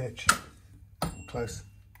to pitch, close.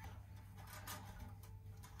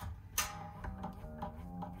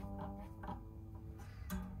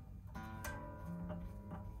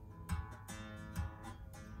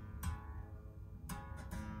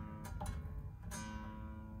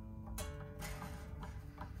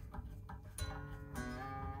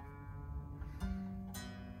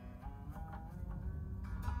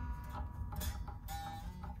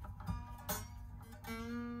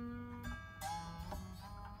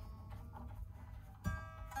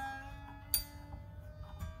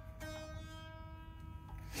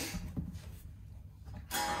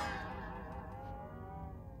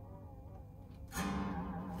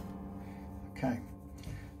 Okay,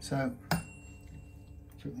 so a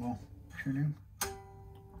bit more tuning.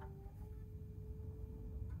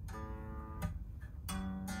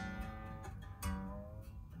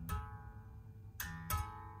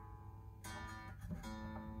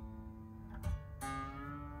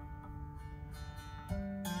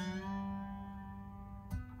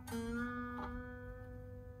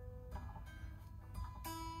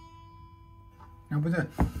 Now with a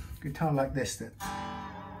guitar like this that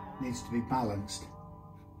needs to be balanced,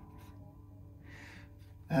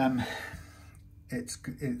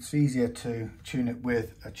 it's easier to tune it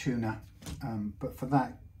with a tuner, but for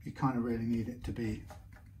that you kind of really need it to be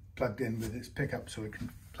plugged in with its pickup so we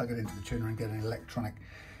can plug it into the tuner and get an electronic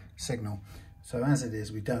signal. So as it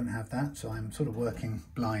is, we don't have that, so I'm sort of working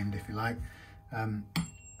blind, if you like, and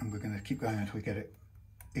we're going to keep going until we get it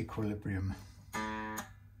equilibrium.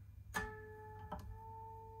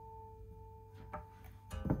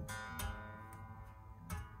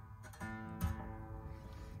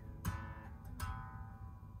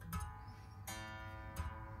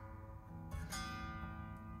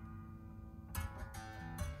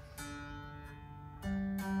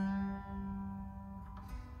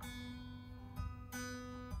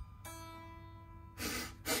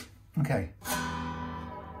 Okay,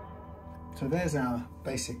 so there's our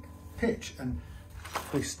basic pitch, and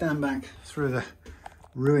if we stand back through the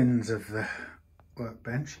ruins of the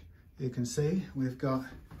workbench, you can see we've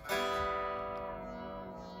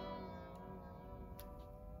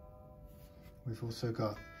also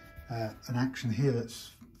got an action here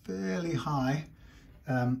that's fairly high,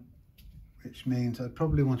 which means I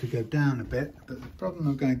probably want to go down a bit, but the problem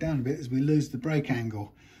of going down a bit is we lose the break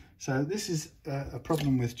angle. So this is a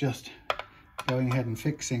problem with just going ahead and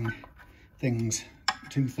fixing things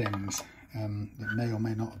to things that may or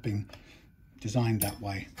may not have been designed that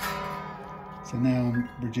way. So now I'm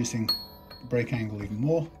reducing the break angle even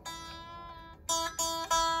more.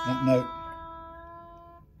 That note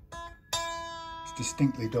is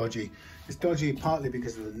distinctly dodgy. It's dodgy partly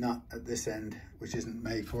because of the nut at this end, which isn't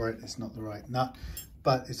made for it. It's not the right nut,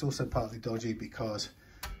 but it's also partly dodgy because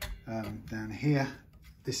down here,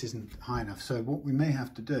 this isn't high enough. So what we may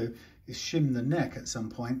have to do is shim the neck at some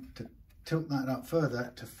point to tilt that up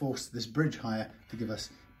further to force this bridge higher to give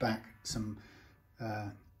us back some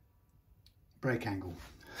break angle.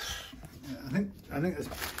 I think it's,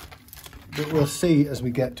 but we'll see as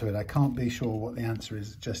we get to it. I can't be sure what the answer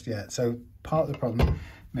is just yet. So part of the problem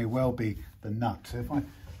may well be the nut. So if I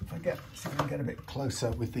get, see if I can get a bit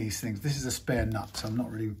closer with these things. This is a spare nut, so I'm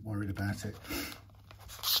not really worried about it.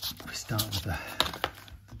 We start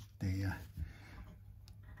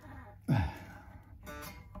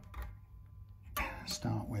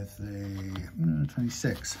with the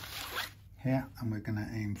 26 here, and we're going to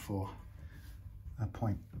aim for a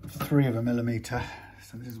 0.3 of a millimeter.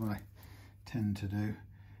 So this is what I tend to do.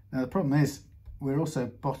 Now the problem is we're also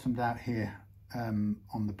bottomed out here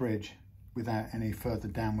on the bridge without any further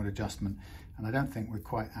downward adjustment, and I don't think we're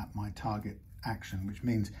quite at my target action, which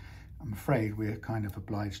means I'm afraid we're kind of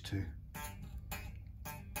obliged to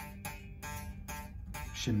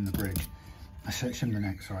shim the bridge. I say shim the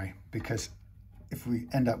neck, sorry, because if we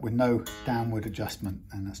end up with no downward adjustment,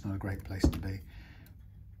 then that's not a great place to be.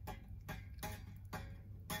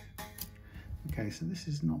 Okay, so this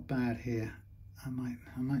is not bad here. I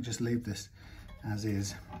might just leave this as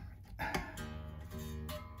is.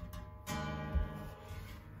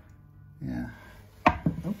 Yeah.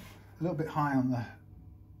 Oh, a little bit high on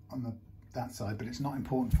that side, but it's not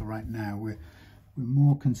important for right now. We're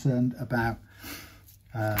more concerned about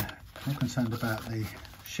the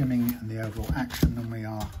shimming and the overall action than we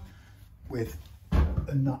are with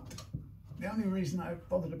the nut. The only reason I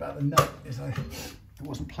bothered about the nut is it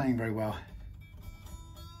wasn't playing very well.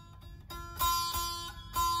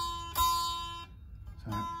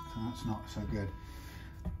 So that's not so good.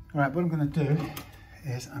 All right, what I'm going to do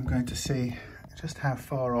is I'm going to see just how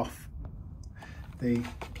far off the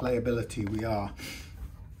playability we are.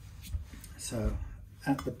 So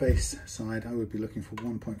at the base side, I would be looking for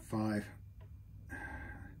 1.5.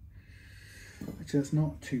 Actually, that's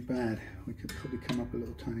not too bad. We could probably come up a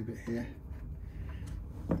little tiny bit here.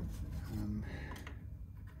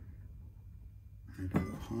 Maybe a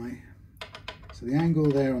little high. So the angle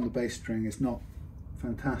there on the bass string is not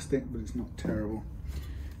fantastic, but it's not terrible.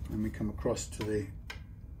 And we come across to this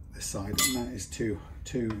side, and that is too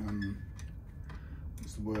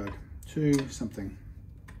what's the word? Too something.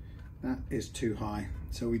 That is too high.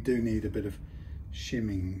 So we do need a bit of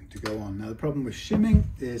shimming to go on. Now the problem with shimming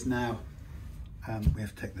is now we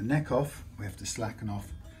have to take the neck off, we have to slacken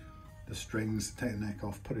off the strings, take the neck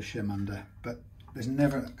off, put a shim under, but there's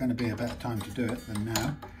never going to be a better time to do it than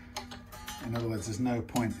now. In other words, there's no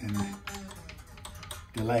point in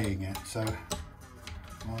delaying it. So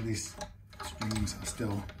while these strings are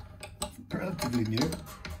still relatively new,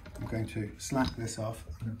 I'm going to slack this off.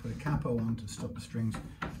 I'm going to put a capo on to stop the strings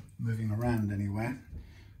moving around anywhere.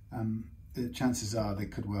 The chances are they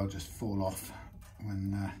could well just fall off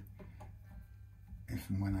when if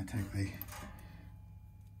and when I take the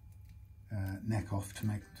neck off to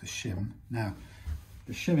make the shim. Now,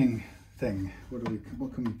 the shimming thing,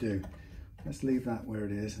 what can we do? Let's leave that where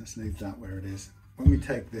it is. Let's leave that where it is. When we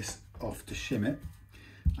take this off to shim it,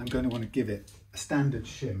 I'm going to want to give it a standard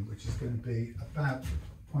shim, which is going to be about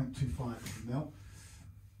 0.25 mil.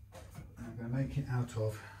 I'm going to make it out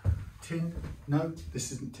of tin. No,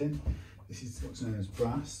 this isn't tin. This is what's known as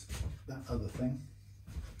brass, that other thing.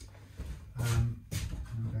 And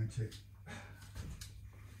I'm going to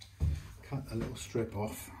cut a little strip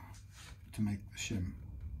off to make the shim.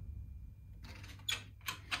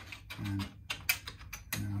 And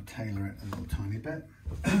then I'll tailor it a little tiny bit.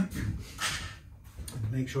 And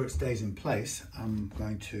make sure it stays in place, I'm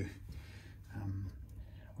going to,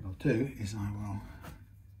 what I'll do is I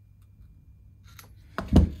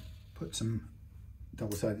will put some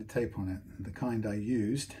double-sided tape on it, the kind I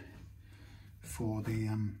used for the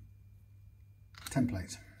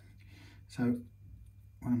templates. So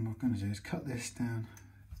what I'm going to do is cut this down.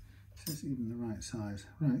 Is this even the right size?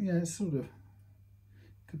 Right, yeah, it's sort of,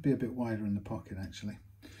 could be a bit wider in the pocket actually,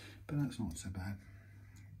 but that's not so bad.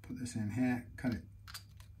 Put this in here, cut it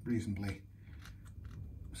reasonably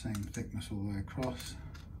same thickness all the way across,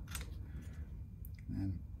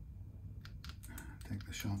 and take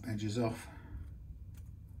the sharp edges off.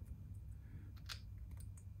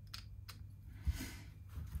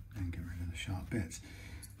 And get rid of the sharp bits.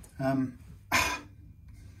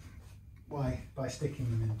 Why? By sticking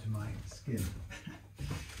them into my skin.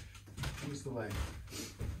 Always the way.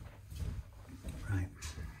 Right,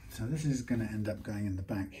 so this is going to end up going in the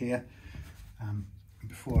back here.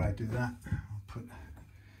 Before I do that, I'll put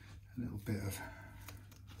a little bit of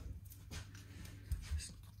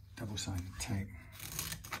double-sided tape,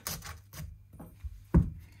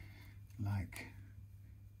 like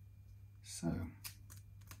so.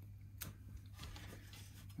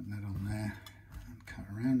 Put that on there and cut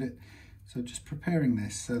around it. So just preparing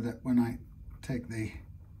this so that when I take the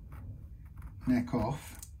neck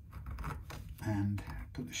off and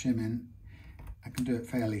put the shim in, I can do it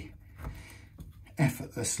fairly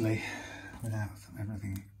effortlessly without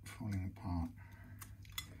everything falling apart.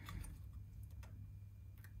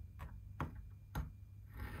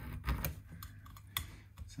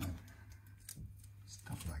 So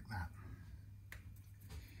stuff like that.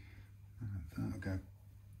 That'll go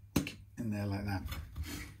in there like that.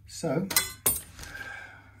 So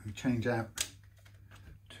we change out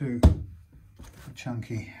to a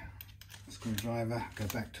chunky screwdriver, go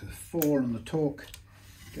back to the 4 on the torque,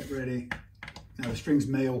 get ready. Now the strings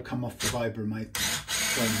may all come off the Vibramate,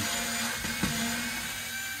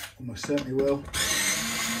 almost certainly will,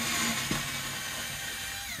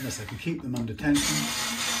 unless I can keep them under tension,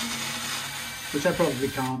 which I probably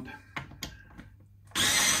can't.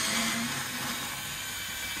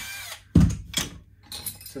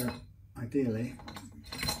 So ideally,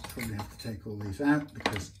 probably have to take all these out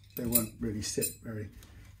because they won't really sit very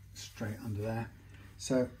straight under there.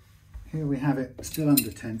 So here we have it still under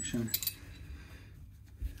tension.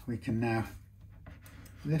 We can now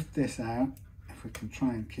lift this out. If we can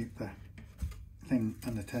try and keep the thing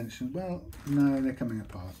under tension. Well, no, they're coming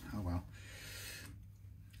apart. Oh well.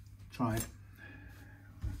 Tried.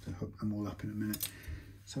 I'll have to hook them all up in a minute.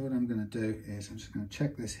 So what I'm going to do is I'm just going to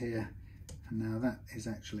check this here. And now that is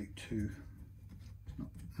actually it's not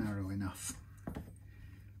narrow enough.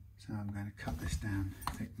 So I'm going to cut this down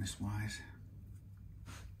thickness wise.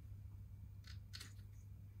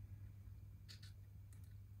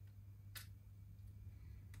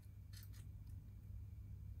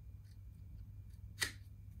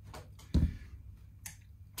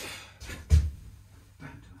 So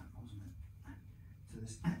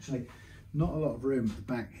there's actually not a lot of room at the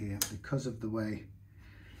back here because of the way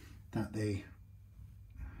that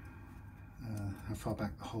how far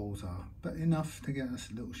back the holes are, but enough to get us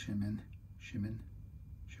a little shim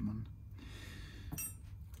on.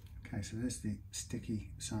 Okay, so there's the sticky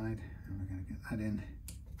side, and we're going to get that in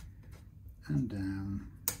and down,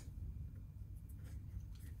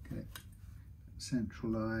 get it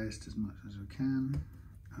centralized as much as we can.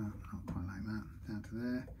 Not quite like that, down to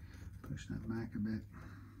there, push that back a bit.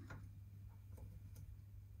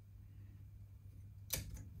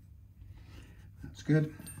 That's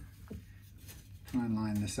good. Try and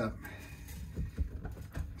line this up.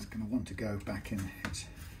 It's going to want to go back in its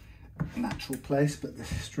natural place, but the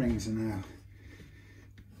strings are now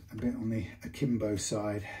a bit on the akimbo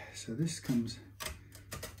side. So this comes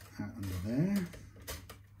out under there.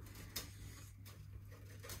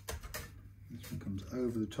 This one comes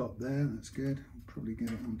over the top there. That's good. We'll probably get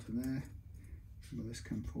it onto there. Will this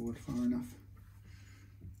come forward far enough?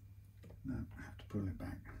 No, I have to pull it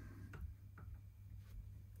back.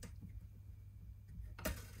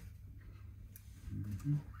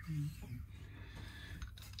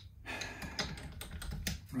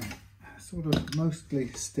 Right, sort of mostly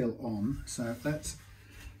still on, so let's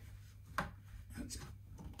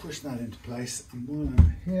push that into place, and while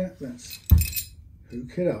I'm here, let's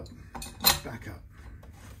hook it up, back up.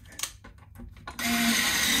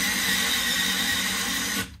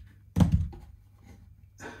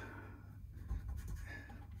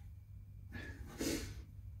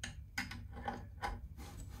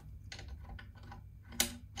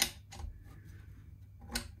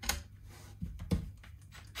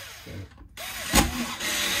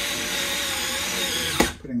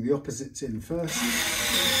 Putting the opposites in first.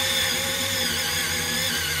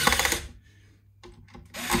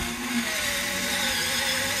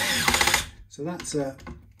 So that's a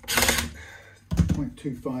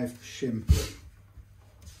 0.25 shim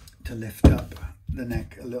to lift up the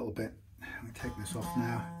neck a little bit. Let me take this off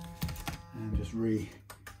now and just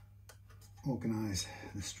reorganize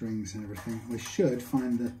the strings and everything. We should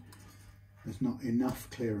find that there's not enough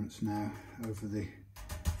clearance now over the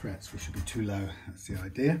frets. We should be too low. That's the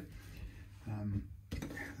idea.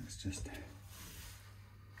 Let's just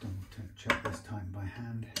double check this time by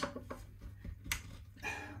hand.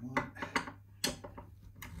 1,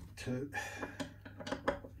 2,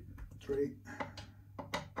 3,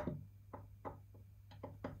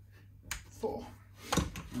 4.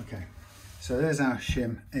 Okay, so there's our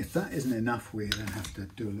shim. If that isn't enough, we then have to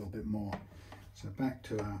do a little bit more. So back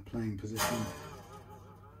to our playing position.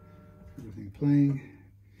 Everything playing.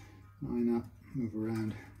 Line up, move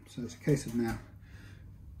around. So it's a case of now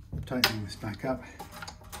tightening this back up.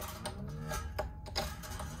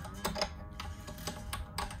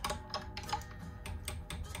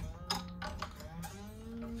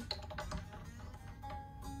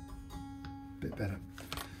 Bit better.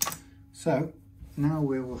 So now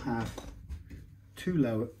we will have too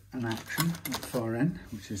low an action at the far end,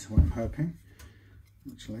 which is what I'm hoping.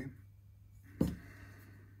 actually.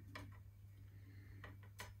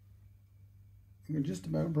 You're just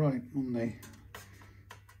about right on the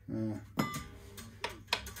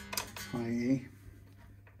high E.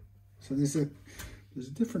 So there's a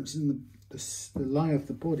difference in the lie of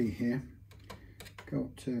the body here. Go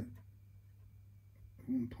up to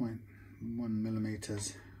 1.1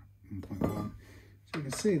 millimeters, 1.1. So you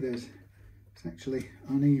can see it's actually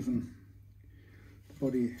uneven. The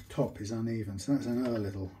body top is uneven, so that's another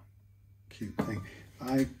little cute thing.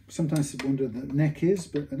 I sometimes wonder that the neck is,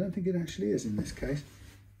 but I don't think it actually is in this case.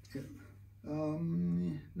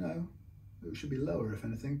 No, it should be lower if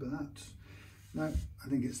anything, but no, I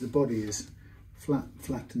think it's the body is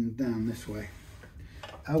flattened down this way.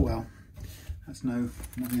 Oh well, that's not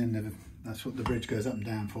the end of it. That's what the bridge goes up and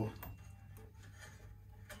down for.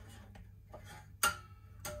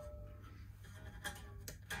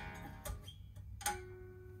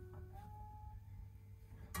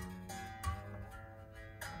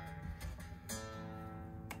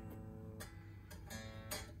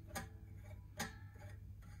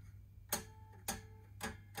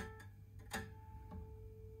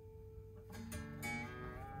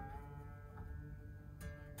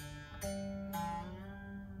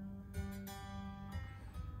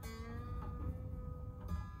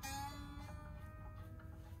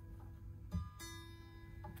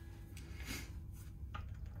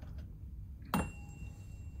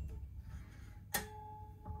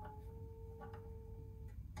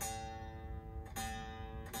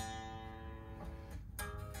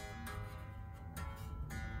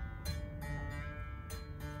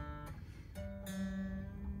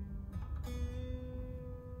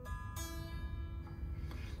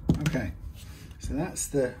 Okay, so that's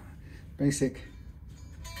the basic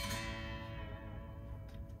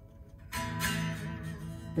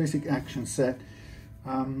action set.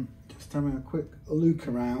 Just having a quick look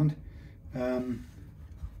around. The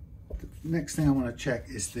next thing I want to check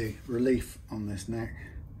is the relief on this neck.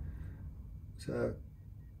 So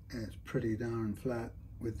it's pretty darn flat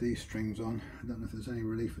with these strings on. I don't know if there's any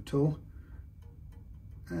relief at all.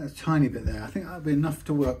 A tiny bit there. I think that'll be enough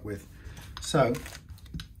to work with. So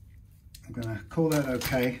I'm going to call that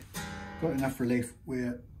okay. Got enough relief.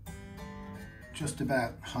 We're just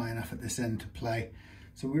about high enough at this end to play.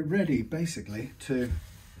 So we're ready basically to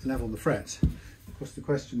level the frets. Of course the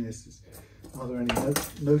question is are there any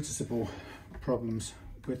noticeable problems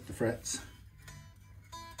with the frets?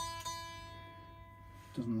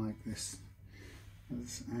 Doesn't like this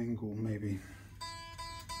angle maybe.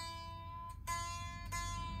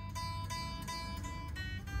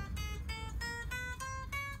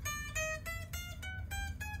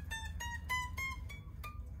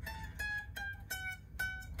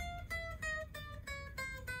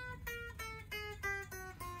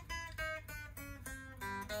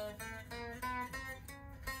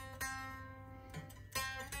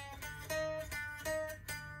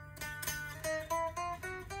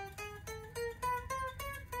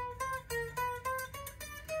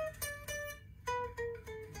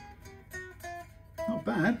 Not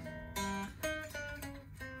bad.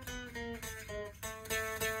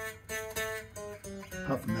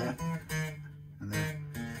 Apart from there and there.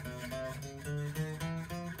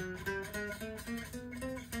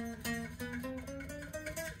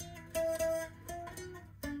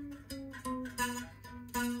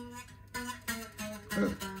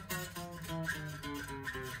 Oh.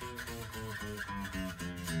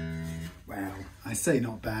 Well, I say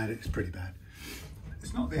not bad, it's pretty bad.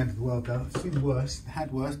 It's not the end of the world though, it's seen worse,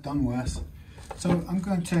 had worse, done worse. So I'm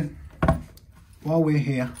going to, while we're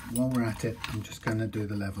here, while we're at it, I'm just going to do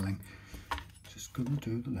the levelling. Just going to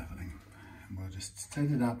do the levelling. And we'll just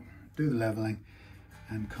set it up, do the levelling,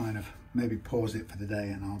 and kind of maybe pause it for the day,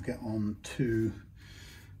 and I'll get on to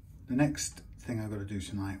the next thing I've got to do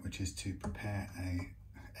tonight, which is to prepare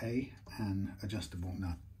an adjustable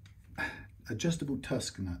nut. Adjustable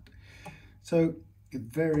tusk nut. So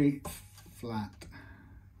very flat.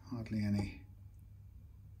 Hardly any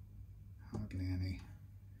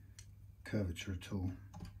curvature at all.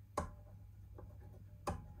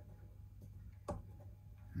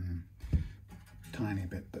 Tiny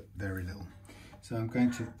bit, but very little. So I'm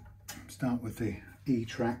going to start with the E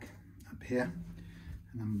track up here,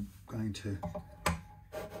 and I'm going to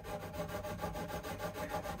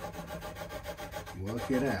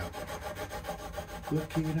work it out.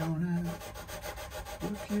 Work it on out.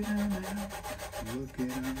 Work it on out. Look at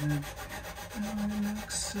it, oh, it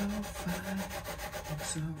looks so fine, looks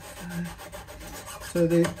so fine. So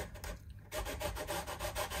the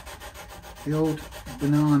old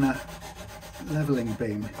banana levelling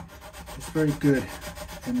beam is very good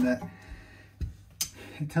in that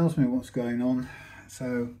it tells me what's going on.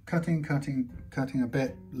 So cutting a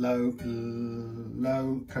bit, low,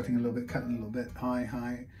 low, cutting a little bit, cutting a little bit, high,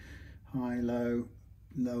 high, high, low,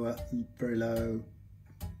 lower, very low,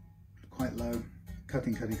 quite low,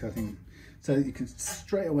 cutting. So you can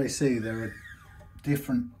straight away see there are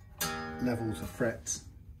different levels of frets,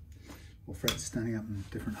 or frets standing up in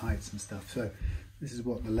different heights and stuff. So this is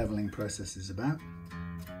what the leveling process is about.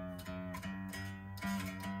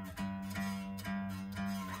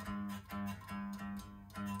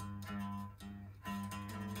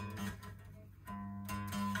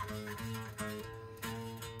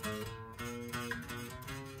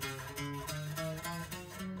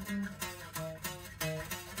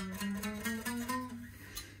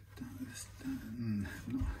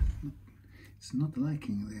 It's not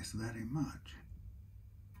liking this very much.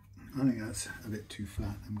 I think that's a bit too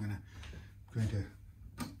flat. I'm going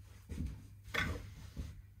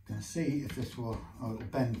to see if this will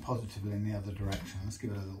bend positively in the other direction. Let's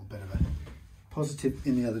give it a little bit of a positive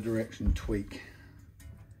in the other direction tweak.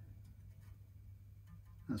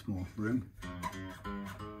 That's more room.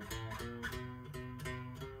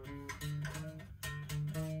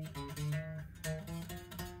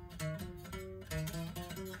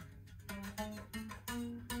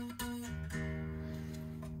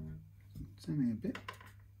 It's only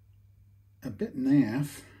a bit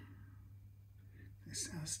naff. It's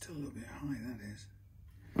still a little bit high, that is.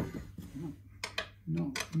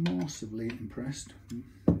 Not massively impressed.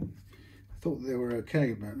 I thought they were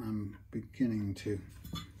okay, but I'm beginning to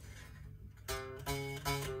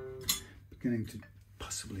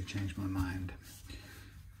possibly change my mind.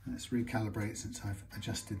 Let's recalibrate since I've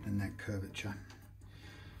adjusted the neck curvature.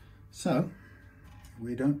 So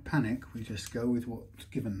we don't panic, we just go with what's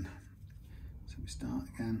given. So we start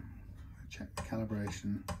again, check the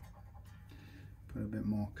calibration, put a bit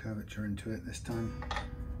more curvature into it this time.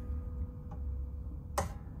 A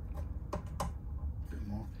bit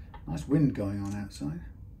more. Nice wind going on outside.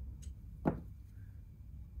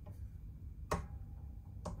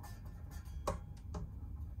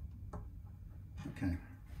 Okay,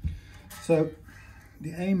 so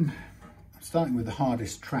the aim, I'm starting with the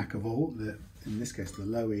hardest track of all, in this case the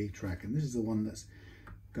low E track, and this is the one that's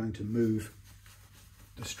going to move.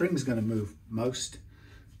 The string's going to move most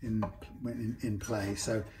in play,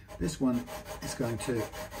 so this one is going to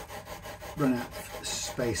run out of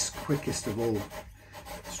space quickest of all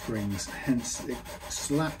strings, hence it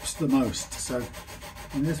slaps the most. So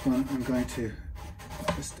in this one I'm going to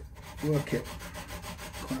just work it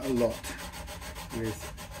quite a lot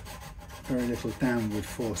with very little downward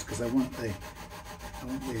force, because I want the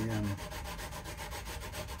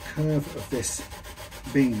curve of this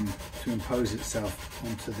beam to impose itself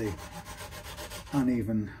onto the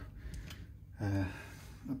uneven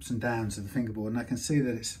ups and downs of the fingerboard. And I can see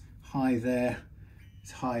that it's high there,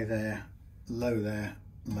 it's high there, low there,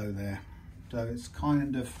 low there. So it's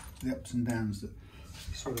kind of the ups and downs that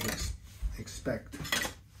you sort of expect.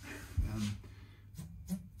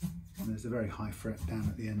 And there's a very high fret down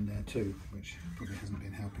at the end there too, which probably hasn't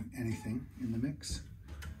been helping anything in the mix.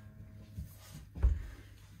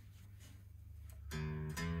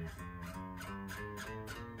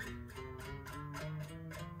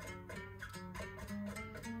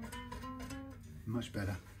 Much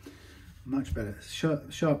better, much better.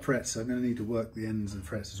 Sharp frets, so I'm going to need to work the ends of the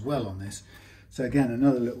frets as well on this. So again,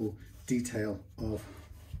 another little detail of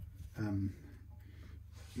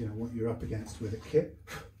you know, what you're up against with a kit.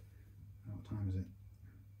 What time is it?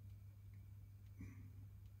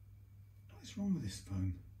 What's wrong with this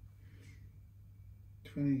phone?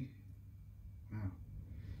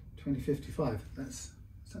 20:55. That's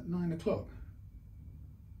at 9 o'clock.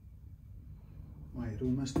 Why, it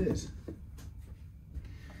almost is.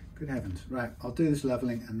 Good heavens. Right, I'll do this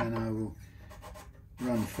leveling and then I will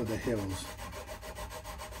run for the hills.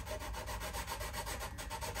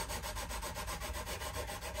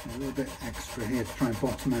 A little bit extra here to try and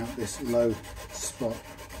bottom out this low spot.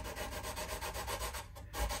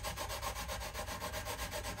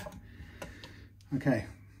 Okay,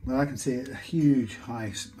 well I can see a huge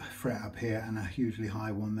high fret up here and a hugely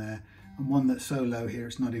high one there, and one that's so low here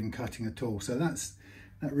it's not even cutting at all. So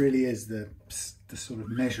that really is the sort of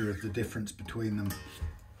measure of the difference between them,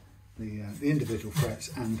 the individual frets,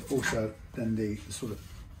 and also then the sort of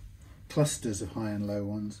clusters of high and low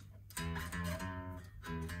ones.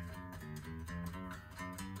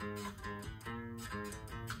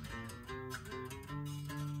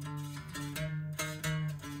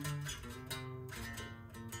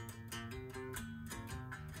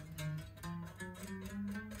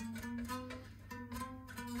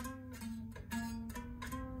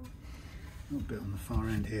 little bit on the far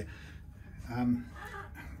end here. I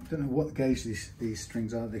don't know what gauge these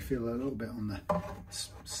strings are. They feel a little bit on the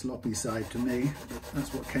sloppy side to me, but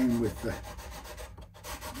that's what came with the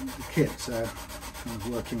kit, so I'm kind of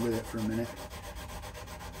working with it for a minute.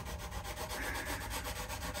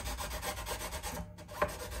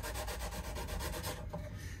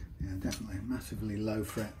 Yeah, definitely massively low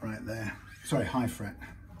fret right there. Sorry, high fret.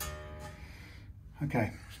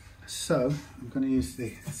 Okay, so I'm going to use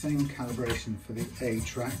the same calibration for the A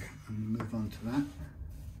track and move on to that.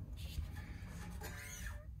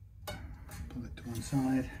 Pull it to one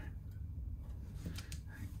side.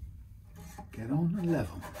 Get on and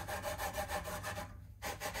level.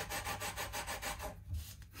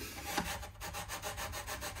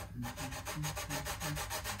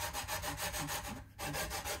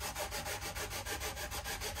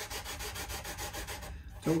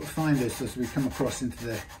 So what we find is, as we come across into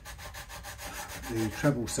the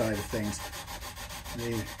treble side of things,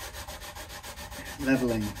 the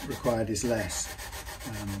leveling required is less.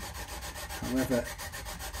 However,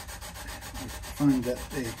 I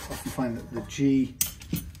often find that the G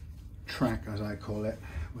track, as I call it,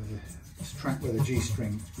 this track where the G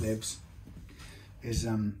string lives, is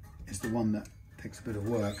the one that takes a bit of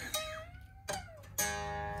work.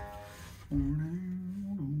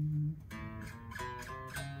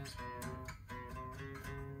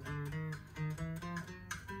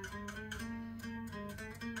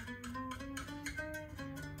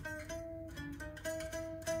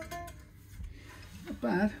 Not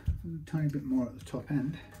bad, a tiny bit more at the top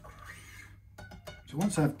end. So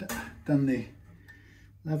once I've done the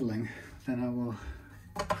leveling, then I will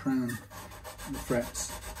crown the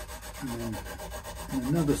frets, and then in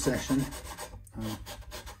another session I'll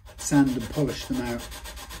sand and polish them out.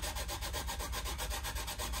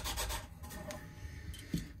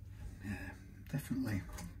 Yeah, definitely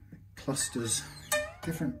clusters,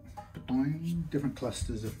 different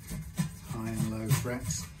clusters of high and low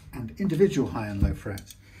frets and individual high and low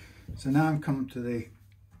frets. So now I'm come to the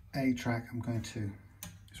A track,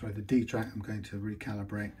 the D track, I'm going to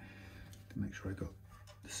recalibrate to make sure I got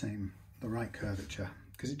the right curvature,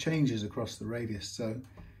 because it changes across the radius. So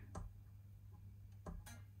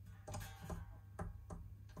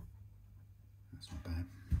that's not bad.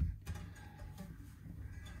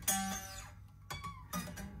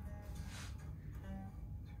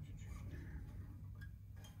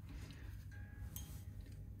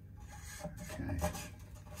 Okay,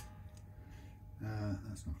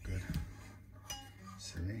 that's not good.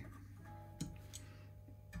 Silly.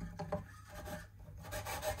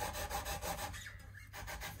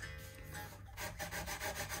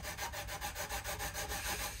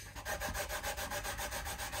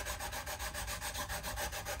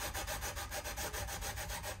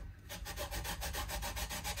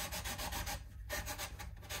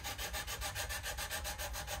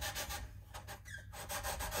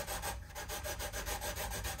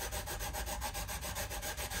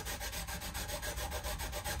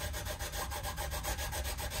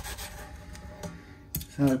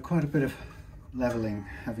 So quite a bit of leveling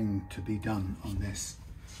having to be done on this,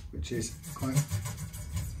 which is quite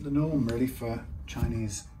the norm really for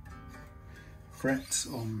Chinese frets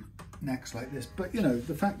on necks like this. But you know,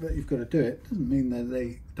 the fact that you've got to do it doesn't mean that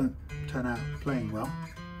they don't turn out playing well.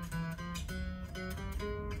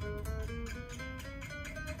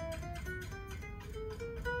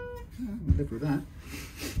 We'll live with that.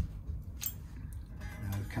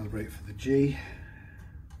 Now we'll calibrate for the G.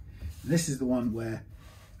 This is the one where,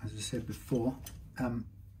 as I said before,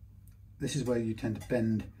 this is where you tend to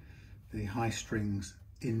bend the high strings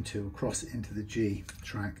across into the G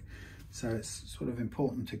track. So it's sort of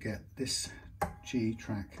important to get this G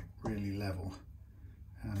track really level.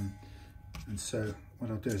 And so what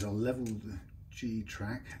I'll do is I'll level the G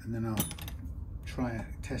track, and then I'll try a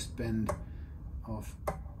test bend of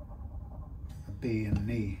a B and an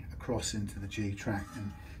E across into the G track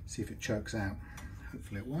and see if it chokes out.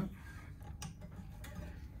 Hopefully it won't.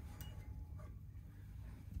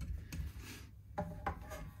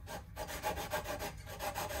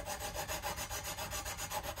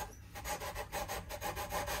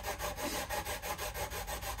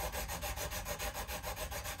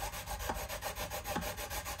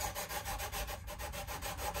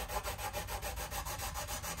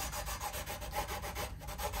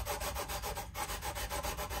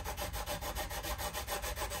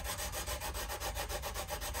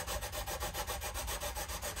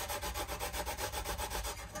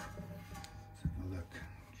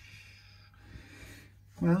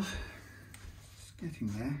 Well, it's getting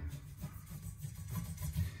there.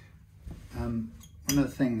 One of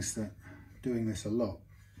the things that doing this a lot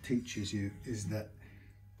teaches you is that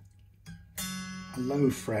a low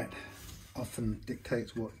fret often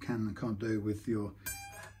dictates what you can and can't do with your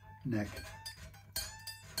neck.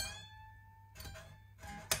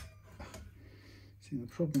 See, the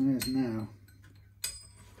problem is now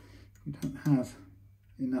we don't have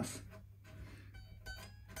enough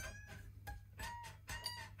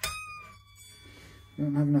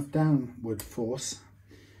downward force,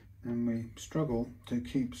 and we struggle to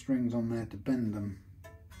keep strings on there to bend them.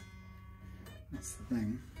 That's the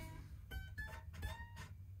thing.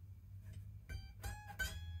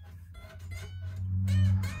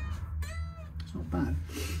 It's not bad.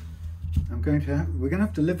 We're going to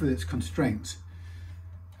have to live with its constraints.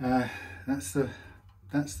 That's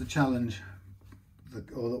the challenge,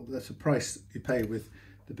 or that's the price you pay with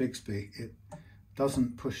the Bigsby. It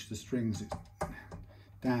doesn't push the strings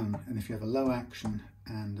down, and if you have a low action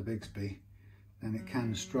and the Bigsby, then it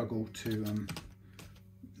can struggle to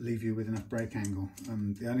leave you with enough break angle.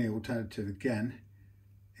 The only alternative again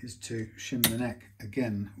is to shim the neck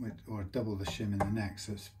again, or double the shim in the neck,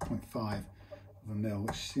 so it's 0.5 of a mil,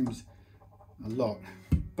 which seems a lot,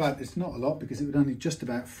 but it's not a lot because it would only just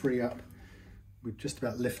about free up, would just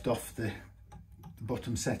about lift off the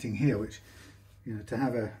bottom setting here, which, you know, to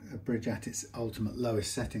have a bridge at its ultimate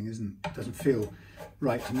lowest setting doesn't feel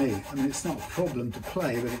right to me. I mean, it's not a problem to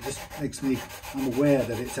play, but it just makes me, I'm aware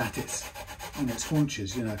that it's on its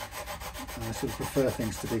haunches, you know. I sort of prefer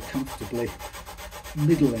things to be comfortably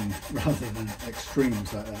middling rather than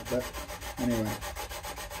extremes like that. But anyway,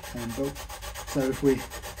 so if we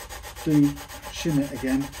do shim it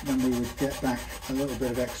again, then we would get back a little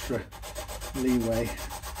bit of extra leeway.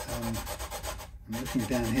 I'm looking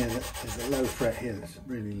down here, there's a low fret here that's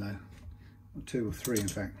really low, or 2 or 3 in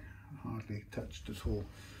fact, hardly touched at all.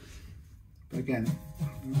 But again,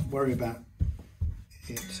 don't worry about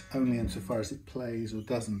it only insofar as it plays or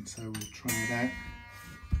doesn't, so we'll try it out.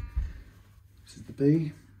 This is the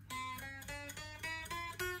B.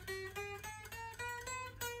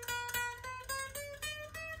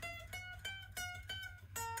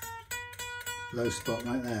 Low spot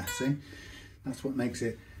right there, see? That's what makes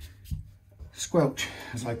it squelch,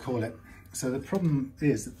 as I call it. So the problem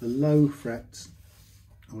is that the low frets,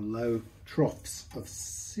 or low troughs of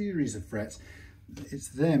series of frets, it's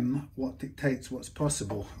them what dictates what's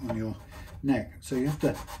possible on your neck. So you have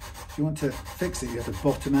to, if you want to fix it, you have to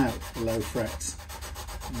bottom out the low frets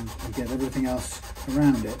and get everything else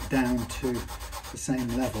around it down to the same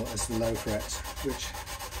level as the low frets, which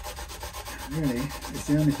really is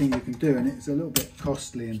the only thing you can do, and it's a little bit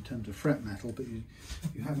costly in terms of fret metal, but you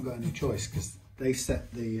haven't got any choice because they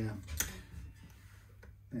set the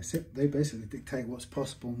they basically dictate what's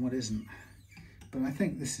possible and what isn't. But I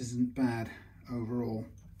think this isn't bad overall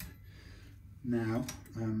now,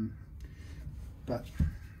 but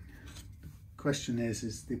the question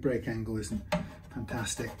is the break angle isn't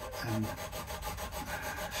fantastic, and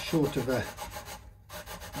short of a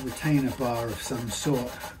retainer bar of some sort,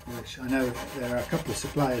 which I know there are a couple of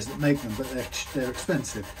suppliers that make them, but they're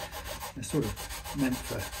expensive. They're sort of meant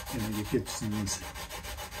for, you know, your Gibson's,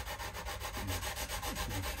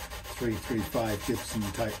 335 Gibson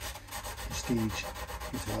type prestige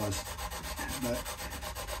guitars, but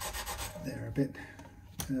they're a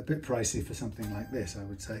bit pricey for something like this, I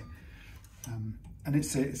would say. And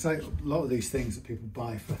it's like a lot of these things that people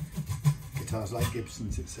buy for guitars like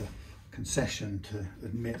Gibson's, it's a concession to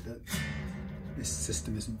admit that this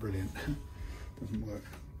system isn't brilliant, doesn't work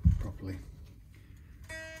properly.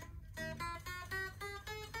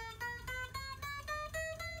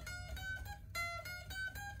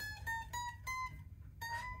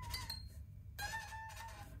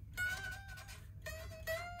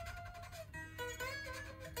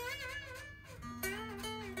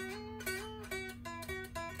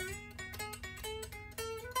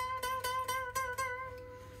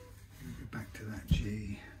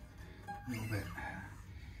 G, a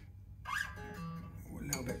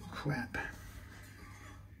little bit crap,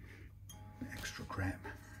 extra crap.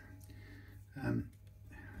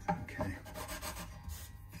 Okay.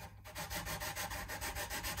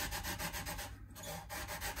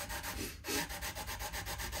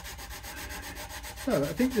 So I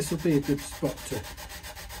think this will be a good spot to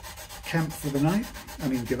camp for the night. I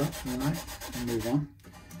mean, give up for the night and move on.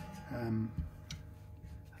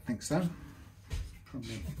 I think so.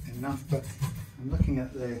 Probably enough, but I'm looking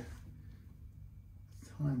at the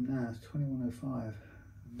time now, it's 21:05.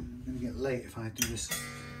 I'm going to get late if I do this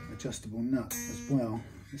adjustable nut as well.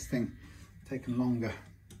 This thing taken longer.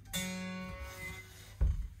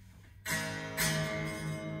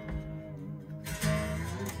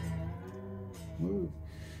 Whoa,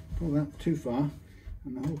 pull that too far.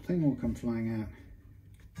 and the whole thing will come flying out.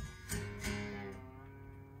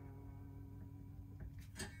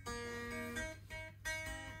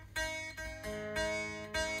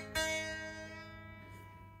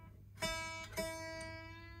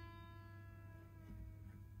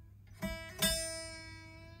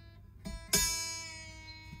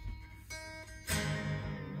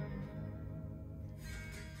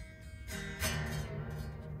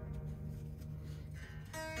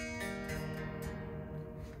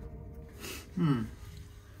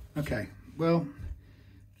 Okay, well,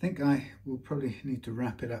 I think I will probably need to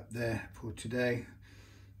wrap it up there for today.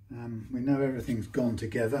 We know everything's gone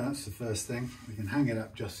together, that's the first thing. We can hang it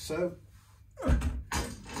up just so. I've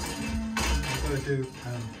got to do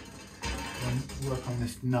work on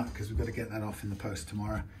this nut because we've got to get that off in the post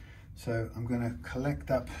tomorrow. So I'm going to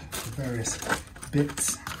collect up the various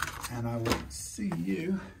bits and I will see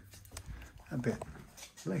you a bit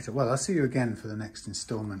later. Well, I'll see you again for the next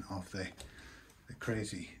installment of the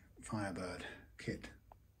crazy Firebird kit.